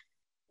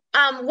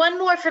 One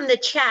more from the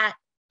chat.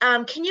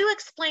 Can you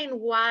explain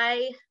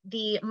why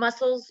the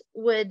muscles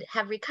would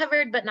have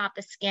recovered, but not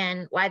the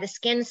skin? Why the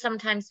skin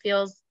sometimes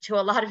feels to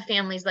a lot of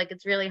families like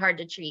it's really hard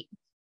to treat?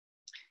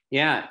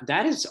 Yeah,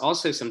 that is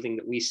also something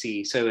that we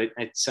see. So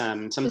it's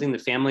something the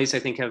families, I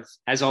think, have,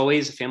 as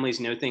always, families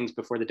know things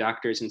before the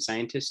doctors and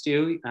scientists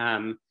do.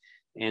 But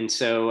in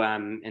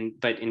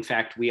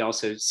fact, we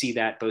also see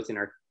that both in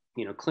our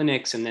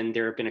clinics, and then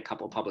there have been a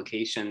couple of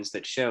publications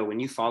that show when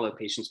you follow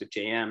patients with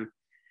JM,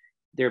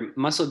 their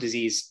muscle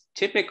disease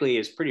typically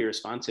is pretty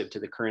responsive to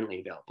the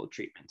currently available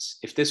treatments.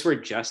 If this were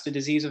just a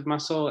disease of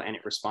muscle and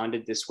it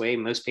responded this way,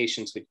 most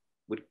patients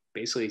would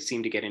basically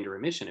seem to get into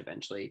remission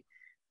eventually.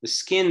 The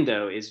skin,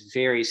 though, is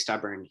very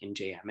stubborn in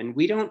JM, and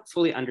we don't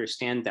fully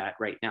understand that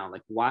right now.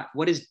 Like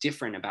what is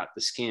different about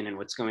the skin and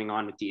what's going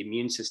on with the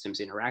immune system's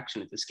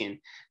interaction with the skin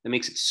that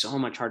makes it so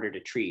much harder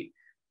to treat.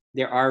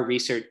 There are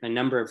a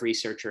number of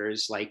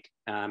researchers, like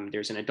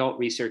there's an adult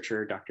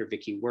researcher, Dr.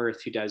 Vicki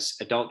Worth, who does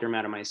adult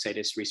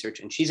dermatomyositis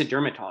research, and she's a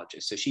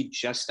dermatologist. So she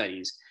just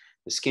studies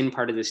the skin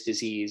part of this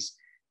disease.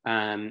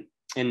 And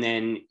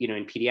then,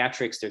 in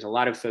pediatrics, there's a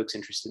lot of folks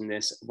interested in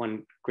this.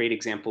 One great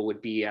example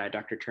would be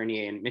Dr.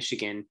 Tournier in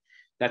Michigan.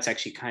 That's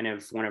actually kind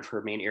of one of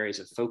her main areas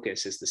of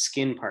focus, is the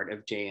skin part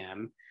of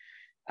JM.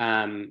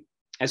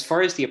 As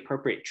far as the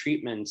appropriate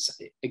treatments,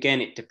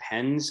 again, it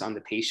depends on the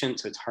patient.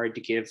 So it's hard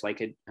to give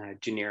like a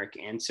generic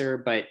answer,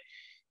 but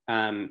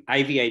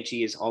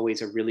IVIG is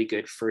always a really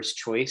good first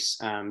choice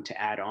to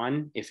add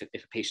on if a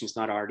patient's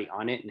not already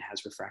on it and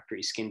has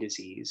refractory skin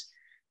disease.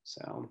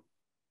 So.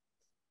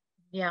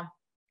 Yeah,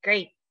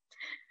 great.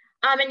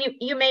 And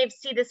you may have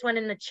seen this one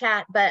in the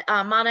chat, but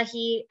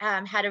Manahi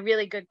had a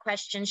really good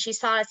question. She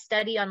saw a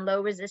study on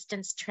low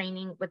resistance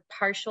training with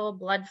partial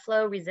blood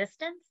flow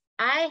resistance.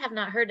 I have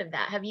not heard of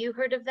that. Have you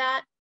heard of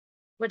that?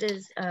 What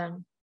is?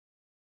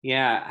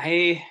 Yeah,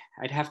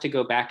 I'd have to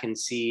go back and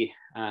see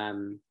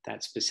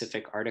that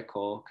specific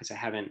article because I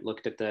haven't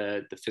looked at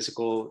the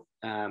physical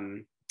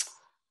therapy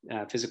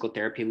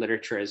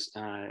literature as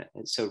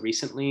so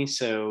recently.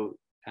 So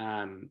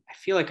I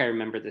feel like I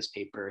remember this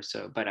paper.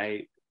 So, but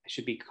I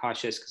should be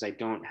cautious because I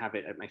don't have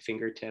it at my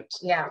fingertips.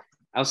 Yeah.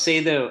 I'll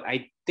say though,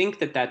 I think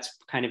that that's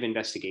kind of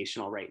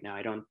investigational right now.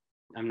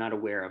 I'm not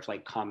aware of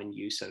like common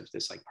use of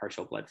this like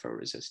partial blood flow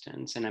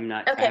resistance, and I'm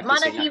not, okay, I have to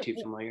say, not too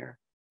familiar.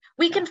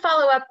 We can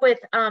follow up with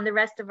the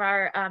rest of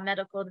our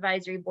medical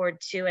advisory board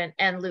too,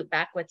 and loop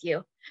back with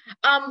you.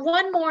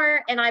 One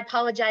more, and I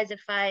apologize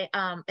if I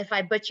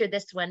butcher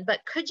this one,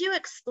 but could you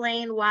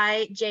explain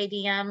why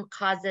JDM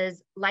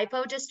causes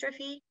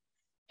lipodystrophy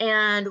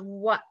and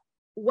what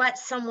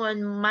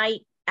someone might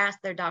ask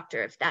their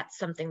doctor if that's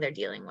something they're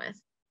dealing with?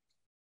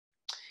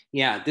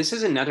 Yeah, this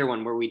is another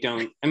one where we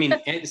don't, I mean,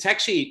 it's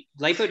actually,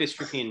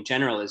 lipodystrophy in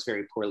general is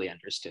very poorly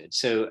understood.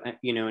 So,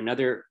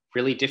 another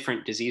really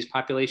different disease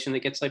population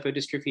that gets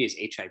lipodystrophy is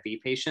HIV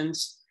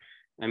patients.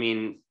 I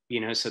mean,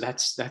 so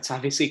that's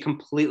obviously a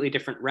completely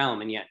different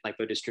realm, and yet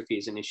lipodystrophy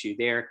is an issue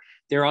there.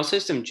 There are also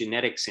some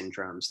genetic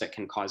syndromes that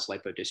can cause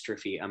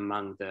lipodystrophy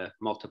among the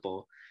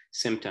multiple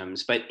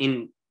symptoms, but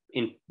in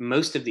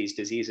most of these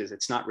diseases,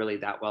 it's not really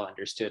that well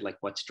understood, like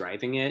what's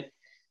driving it.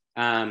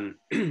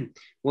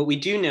 What we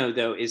do know,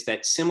 though, is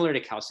that similar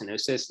to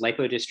calcinosis,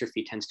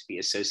 lipodystrophy tends to be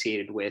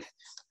associated with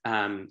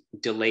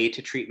delay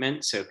to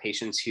treatment. So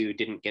patients who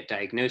didn't get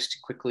diagnosed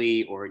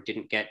quickly or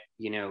didn't get,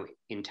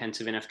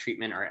 intensive enough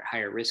treatment are at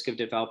higher risk of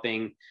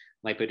developing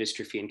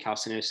lipodystrophy and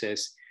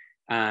calcinosis.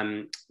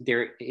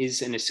 There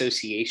is an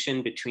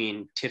association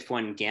between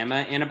TIF1 gamma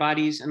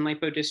antibodies and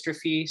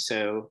lipodystrophy.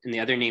 So, and the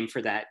other name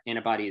for that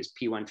antibody is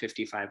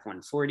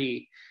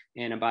P155-140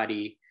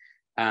 antibody.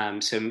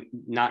 So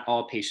not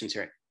all patients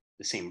are at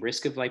the same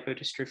risk of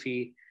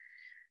lipodystrophy.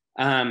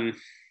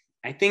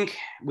 I think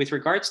with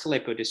regards to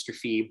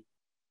lipodystrophy,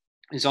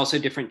 there's also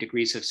different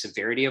degrees of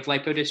severity of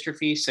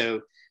lipodystrophy.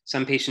 So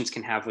some patients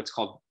can have what's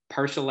called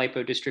partial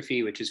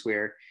lipodystrophy, which is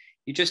where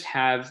you just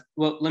have,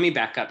 well, let me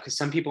back up because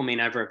some people may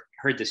never have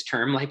heard this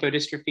term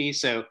lipodystrophy.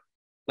 So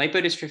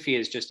lipodystrophy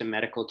is just a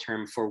medical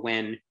term for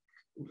when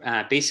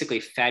basically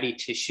fatty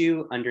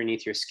tissue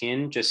underneath your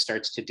skin just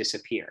starts to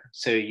disappear.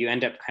 So you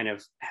end up kind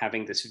of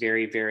having this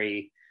very,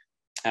 very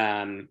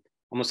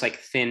almost like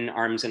thin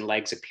arms and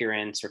legs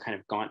appearance or kind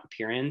of gaunt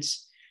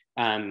appearance.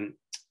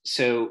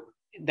 So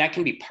that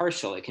can be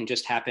partial. It can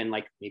just happen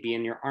like maybe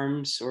in your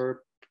arms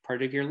or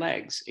part of your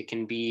legs. It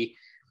can be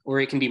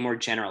more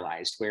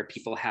generalized where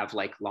people have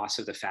like loss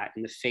of the fat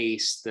in the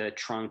face, the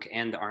trunk,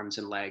 and the arms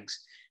and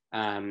legs,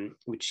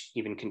 which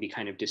even can be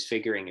kind of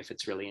disfiguring if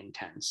it's really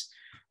intense.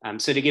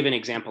 So to give an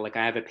example, like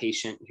I have a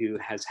patient who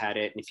has had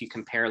it, and if you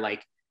compare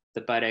like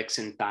the buttocks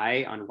and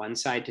thigh on one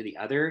side to the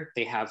other,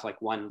 they have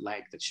like one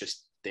leg that's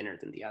just thinner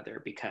than the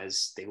other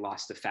because they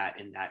lost the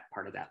fat in that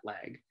part of that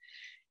leg.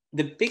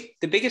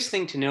 the biggest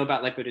thing to know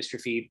about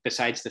lipodystrophy,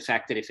 besides the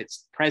fact that if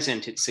it's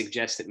present, it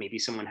suggests that maybe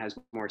someone has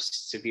more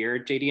severe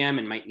JDM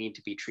and might need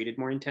to be treated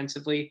more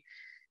intensively,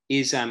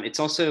 is it's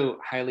also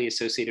highly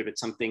associated with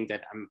something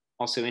that I'm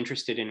also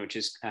interested in, which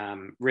is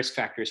risk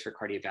factors for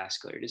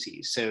cardiovascular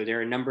disease. So there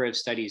are a number of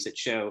studies that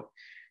show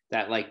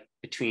that like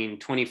between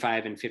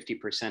 25 and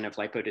 50% of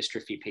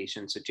lipodystrophy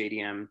patients with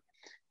JDM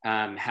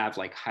have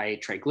like high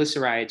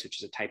triglycerides,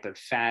 which is a type of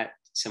fat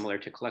similar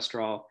to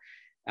cholesterol,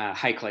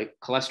 high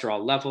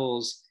cholesterol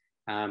levels,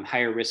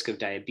 higher risk of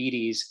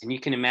diabetes. And you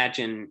can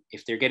imagine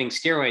if they're getting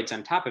steroids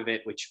on top of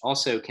it, which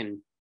also can,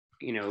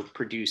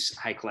 produce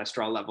high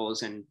cholesterol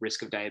levels and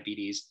risk of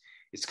diabetes,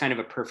 it's kind of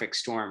a perfect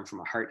storm from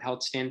a heart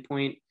health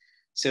standpoint.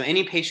 So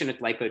any patient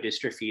with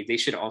lipodystrophy, they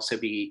should also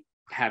be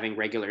having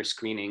regular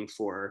screening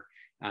for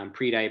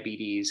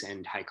prediabetes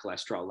and high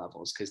cholesterol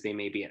levels, because they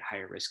may be at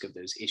higher risk of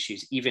those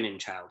issues, even in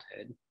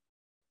childhood.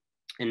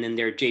 And then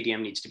their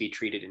JDM needs to be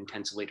treated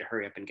intensively to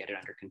hurry up and get it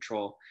under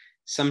control.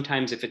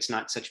 Sometimes if it's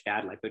not such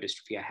bad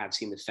lipodystrophy, I have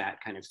seen the fat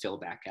kind of fill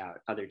back out.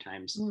 Other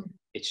times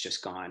it's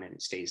just gone and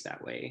it stays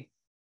that way.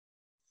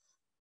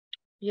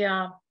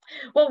 Yeah.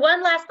 Well,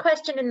 one last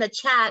question in the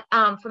chat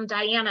from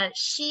Diana.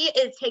 She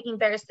is taking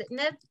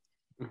baricitinib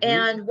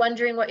and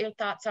wondering what your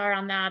thoughts are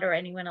on that, or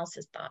anyone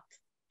else's thoughts.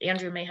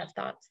 Andrew may have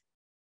thoughts.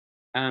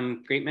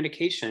 Great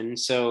medication.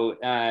 So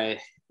I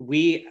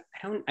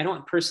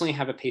don't personally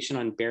have a patient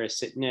on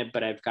baricitinib,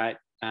 but I've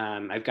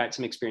got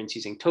some experience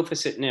using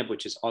tofacitinib,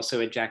 which is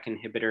also a JAK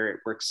inhibitor. It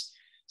works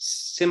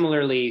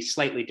similarly,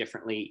 slightly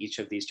differently. Each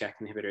of these JAK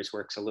inhibitors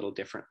works a little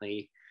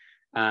differently.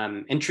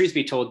 And truth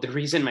be told, the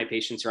reason my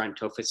patients are on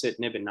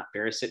tofacitinib and not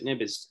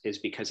baricitinib is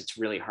because it's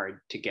really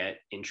hard to get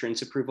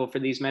insurance approval for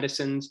these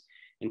medicines.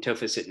 And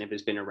tofacitinib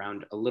has been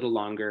around a little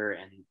longer,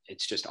 and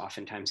it's just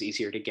oftentimes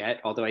easier to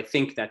get. Although I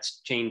think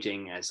that's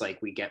changing as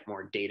like we get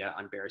more data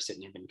on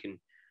baricitinib and can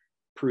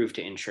prove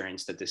to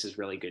insurance that this is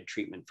really good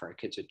treatment for our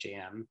kids with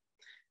JM.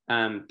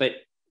 But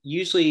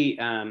usually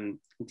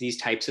these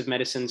types of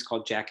medicines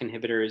called JAK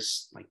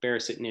inhibitors, like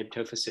baricitinib,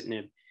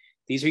 tofacitinib,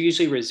 these are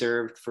usually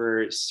reserved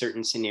for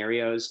certain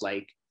scenarios,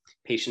 like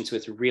patients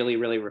with really,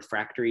 really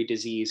refractory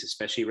disease,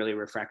 especially really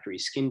refractory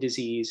skin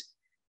disease,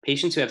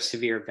 patients who have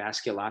severe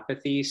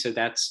vasculopathy. So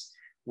that's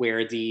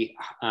where the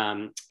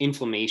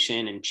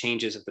inflammation and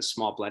changes of the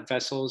small blood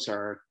vessels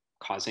are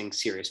causing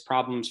serious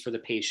problems for the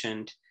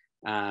patient.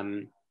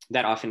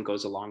 That often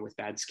goes along with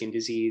bad skin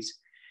disease.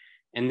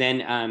 And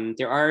then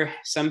there are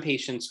some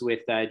patients with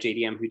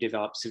JDM who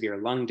develop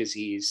severe lung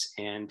disease,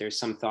 and there's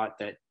some thought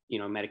that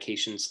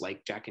medications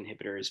like JAK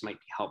inhibitors might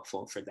be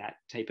helpful for that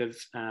type of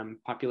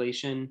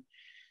population.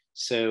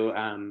 So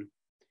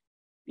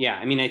yeah,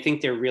 I mean, I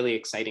think they're really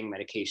exciting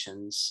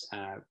medications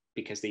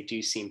because they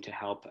do seem to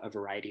help a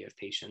variety of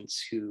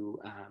patients who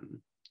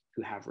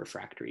have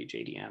refractory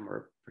JDM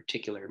or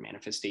particular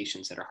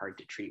manifestations that are hard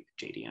to treat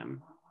with JDM.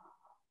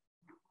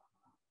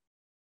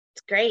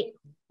 It's great.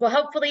 Well,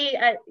 hopefully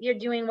you're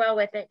doing well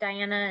with it,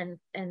 Diana,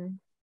 and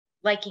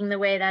liking the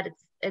way that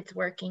it's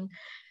working.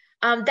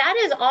 That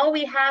is all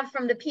we have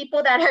from the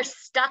people that are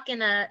stuck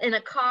in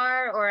a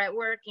car or at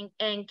work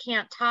and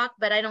can't talk,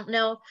 but I don't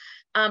know,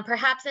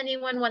 perhaps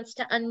anyone wants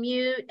to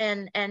unmute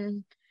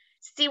and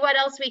see what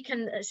else we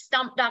can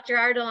stump Dr.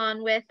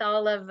 Ardalan with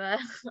all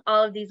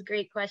of these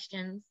great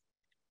questions.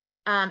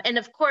 And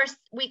of course,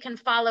 we can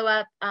follow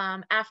up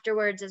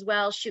afterwards as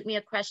well. Shoot me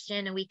a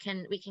question and we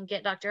can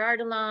get Dr.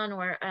 Ardalan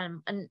or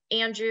an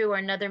Andrew or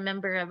another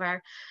member of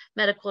our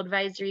medical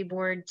advisory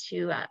board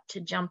to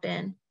jump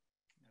in.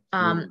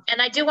 And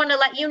I do want to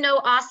let you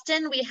know,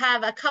 Austin, we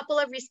have a couple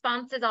of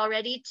responses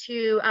already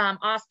to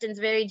Austin's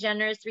very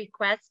generous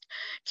request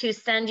to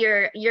send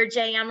your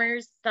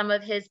JMers some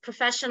of his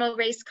professional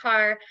race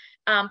car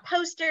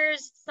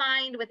posters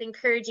signed with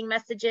encouraging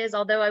messages,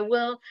 although I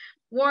will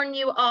warn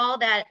you all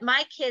that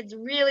my kids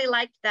really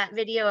liked that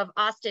video of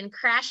Austin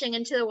crashing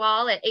into the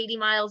wall at 80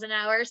 miles an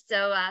hour.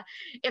 So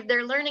if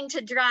they're learning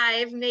to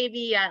drive,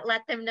 maybe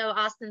let them know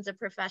Austin's a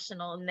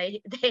professional and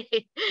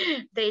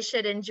they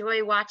should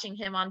enjoy watching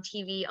him on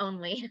TV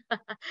only.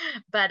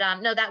 But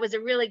no, that was a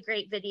really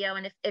great video.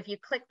 And if you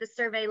click the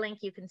survey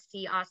link, you can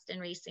see Austin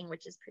racing,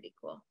 which is pretty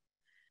cool.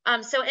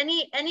 So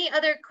any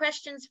other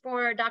questions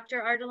for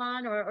Dr.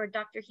 Ardalan or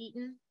Dr.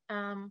 Heaton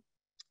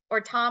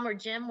or Tom or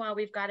Jim while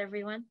we've got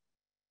everyone?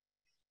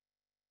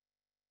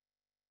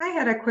 I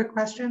had a quick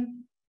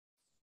question.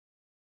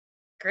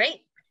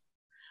 Great.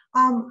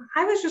 I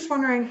was just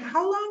wondering,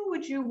 how long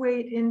would you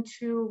wait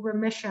into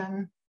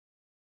remission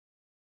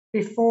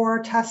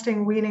before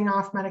testing weaning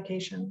off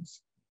medications?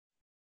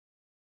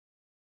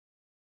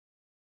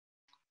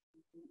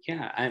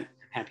 Yeah, I'm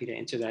happy to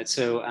answer that.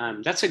 So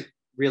that's a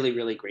really,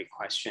 really great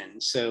question.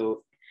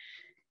 So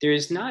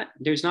there's not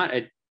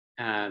a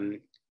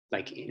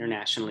like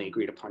internationally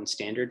agreed upon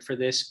standard for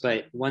this,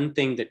 but one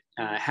thing that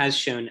has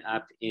shown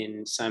up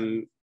in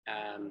some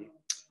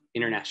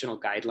international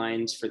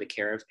guidelines for the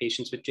care of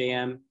patients with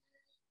JM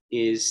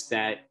is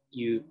that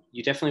you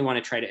definitely want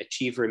to try to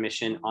achieve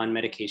remission on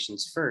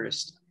medications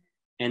first.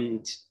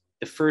 And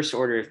the first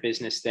order of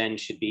business then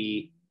should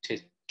be to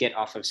get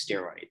off of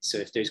steroids. So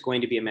if there's going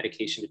to be a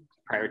medication to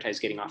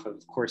prioritize getting off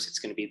of course, it's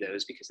going to be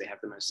those because they have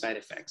the most side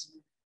effects.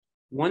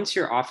 Once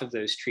you're off of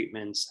those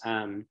treatments,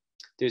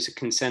 there's a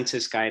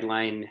consensus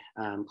guideline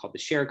called the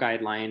SHARE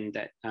guideline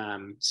that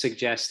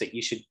suggests that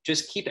you should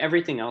just keep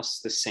everything else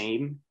the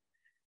same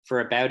for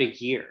about a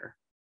year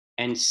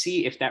and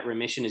see if that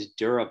remission is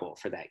durable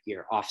for that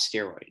year off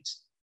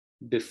steroids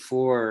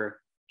before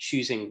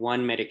choosing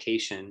one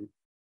medication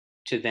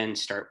to then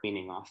start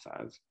weaning off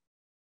of.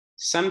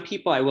 Some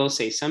people, I will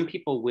say, some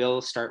people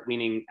will start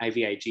weaning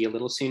IVIG a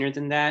little sooner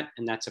than that.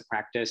 And that's a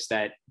practice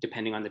that,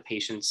 depending on the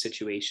patient's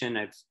situation,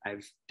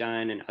 I've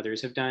done and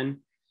others have done.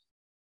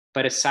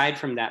 But aside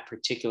from that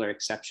particular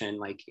exception,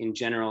 like in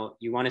general,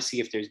 you want to see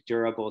if there's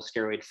durable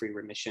steroid-free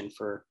remission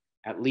for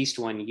at least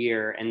 1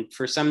 year. And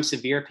for some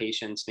severe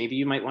patients, maybe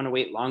you might want to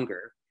wait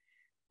longer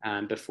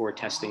before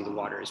testing the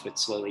waters with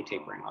slowly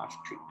tapering off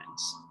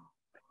treatments.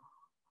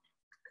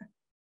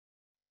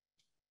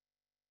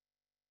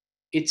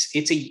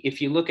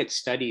 If you look at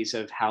studies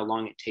of how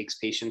long it takes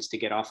patients to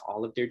get off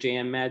all of their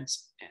JM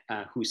meds,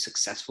 who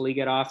successfully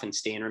get off and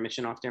stay in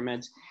remission off their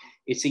meds,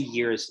 it's a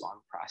years long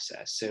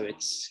process. So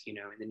it's, in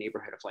the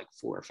neighborhood of like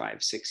 4,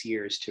 5, 6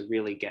 years to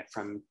really get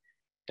from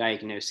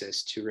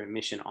diagnosis to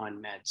remission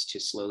on meds to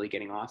slowly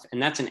getting off.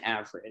 And that's an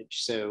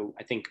average. So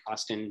I think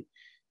Austin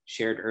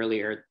shared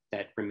earlier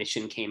that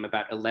remission came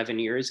about 11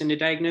 years into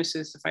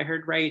diagnosis, if I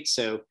heard right.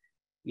 So,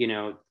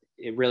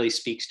 it really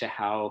speaks to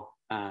how,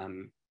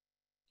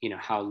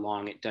 how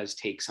long it does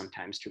take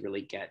sometimes to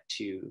really get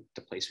to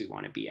the place we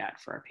want to be at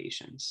for our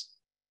patients.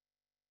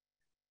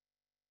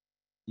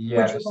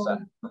 Yeah,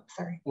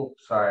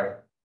 Sorry.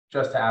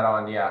 Just to add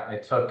on, yeah,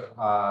 it took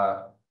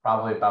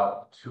probably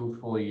about 2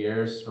 full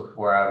years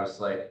before I was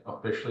like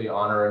officially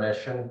on a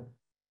remission.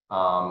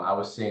 I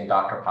was seeing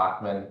Dr.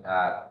 Pachman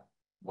at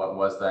what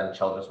was then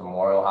Children's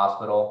Memorial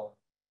Hospital.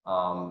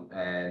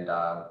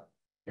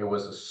 It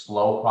was a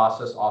slow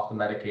process off the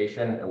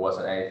medication. It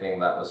wasn't anything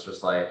that was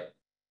just like,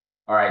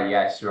 all right,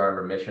 yes, you're in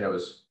remission. It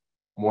was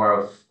more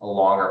of a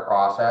longer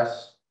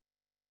process.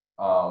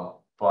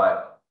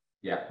 But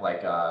yeah,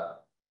 like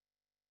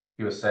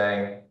he was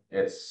saying,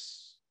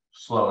 it's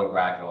slow and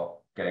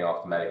gradual getting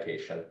off the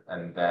medication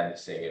and then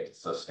seeing if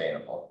it's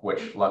sustainable,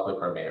 which luckily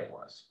for me it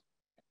was.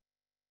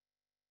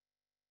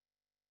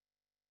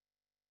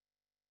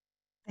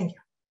 Thank you.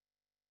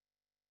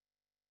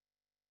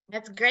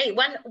 That's great.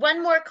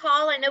 One more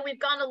call. I know we've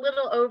gone a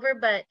little over,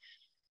 but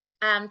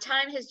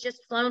time has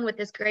just flown with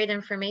this great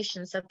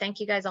information. So thank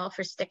you guys all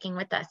for sticking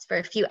with us for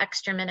a few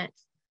extra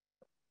minutes.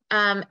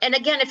 And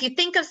again, if you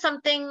think of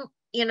something,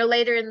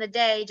 later in the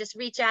day, just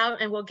reach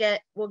out and we'll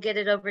get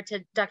it over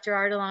to Dr.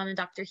 Ardalan and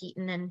Dr.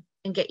 Heaton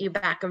and get you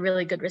back a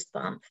really good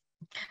response.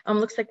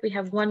 Looks like we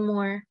have one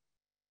more.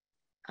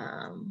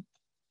 Well,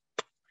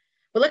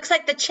 looks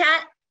like the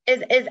chat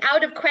is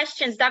out of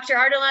questions. Dr.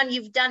 Ardalan,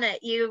 you've done it.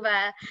 You've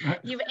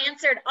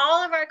answered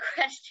all of our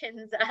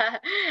questions,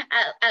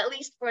 at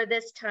least for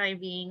this time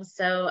being.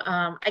 So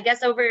I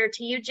guess over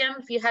to you, Jim,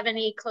 if you have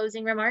any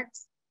closing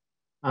remarks.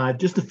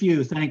 Just a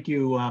few. Thank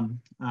you.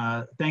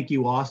 Thank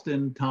you,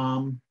 Austin,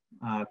 Tom,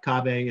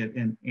 Kaveh,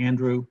 and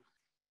Andrew.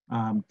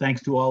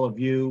 Thanks to all of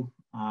you.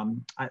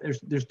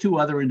 There's 2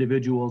 other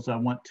individuals I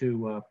want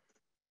to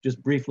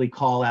just briefly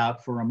call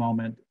out for a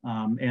moment.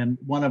 And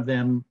one of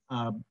them,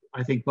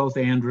 I think both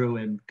Andrew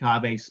and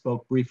Kaveh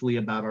spoke briefly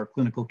about our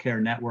clinical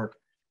care network.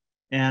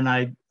 And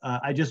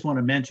I just want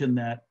to mention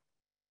that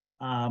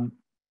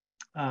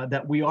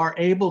that we are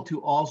able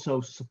to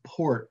also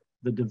support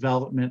the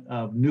development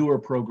of newer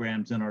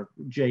programs in our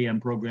JM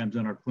programs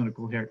in our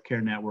clinical care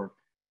network.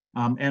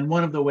 And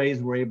one of the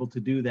ways we're able to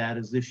do that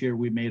is this year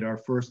we made our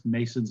first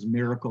Mason's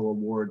Miracle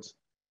Awards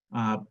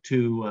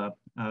to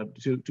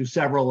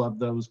several of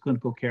those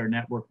clinical care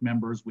network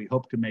members. We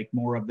hope to make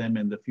more of them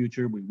in the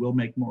future. We will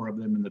make more of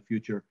them in the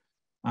future.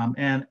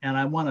 And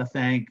I want to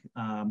thank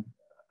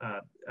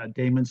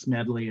Damon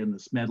Smedley and the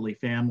Smedley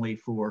family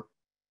for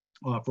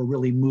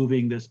really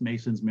moving this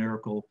Mason's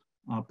Miracle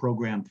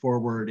program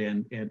forward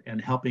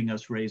and helping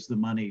us raise the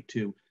money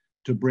to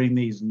bring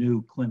these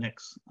new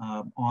clinics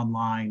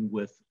online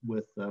with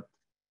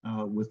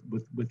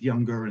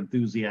younger,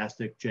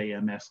 enthusiastic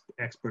JMS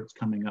experts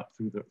coming up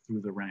through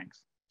the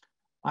ranks.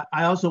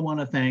 I also want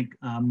to thank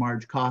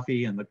Marge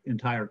Coffey and the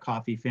entire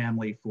Coffey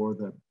family for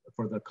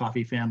the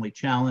Coffey Family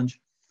Challenge,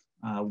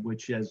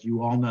 which, as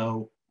you all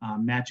know,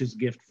 matches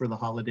gift for the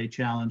holiday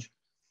challenge.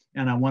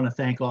 And I want to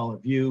thank all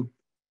of you.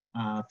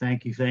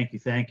 Thank you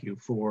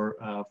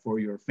for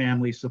your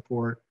family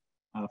support,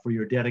 for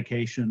your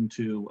dedication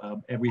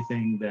to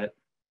everything that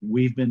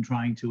we've been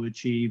trying to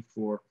achieve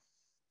for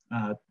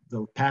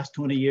the past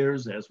 20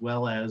 years, as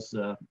well as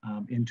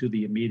into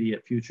the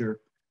immediate future.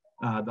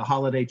 The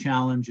holiday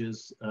challenge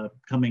is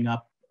coming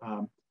up.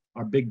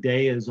 Our big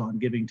day is on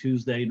Giving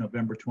Tuesday,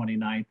 November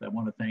 29th. I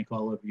want to thank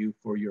all of you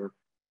for your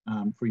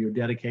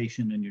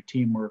dedication and your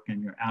teamwork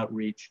and your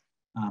outreach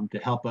to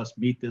help us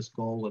meet this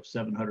goal of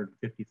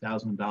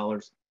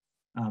 $750,000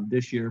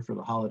 this year for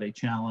the holiday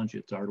challenge.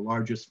 It's our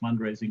largest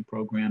fundraising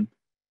program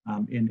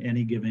in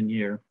any given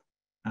year.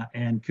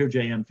 and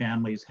CureJM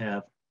families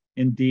have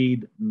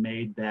indeed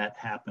made that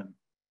happen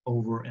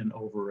over and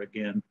over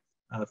again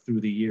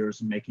through the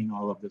years, making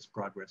all of this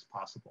progress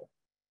possible.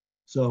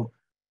 So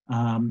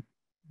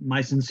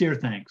my sincere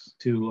thanks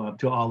to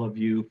all of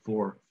you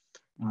for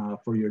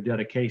your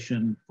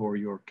dedication, for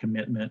your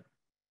commitment,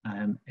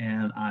 and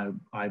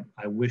I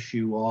wish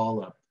you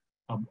all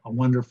a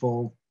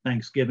wonderful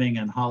Thanksgiving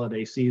and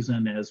holiday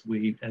season as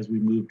we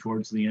move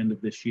towards the end of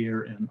this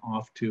year and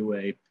off to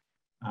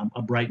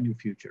a bright new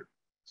future.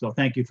 So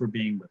thank you for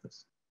being with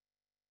us.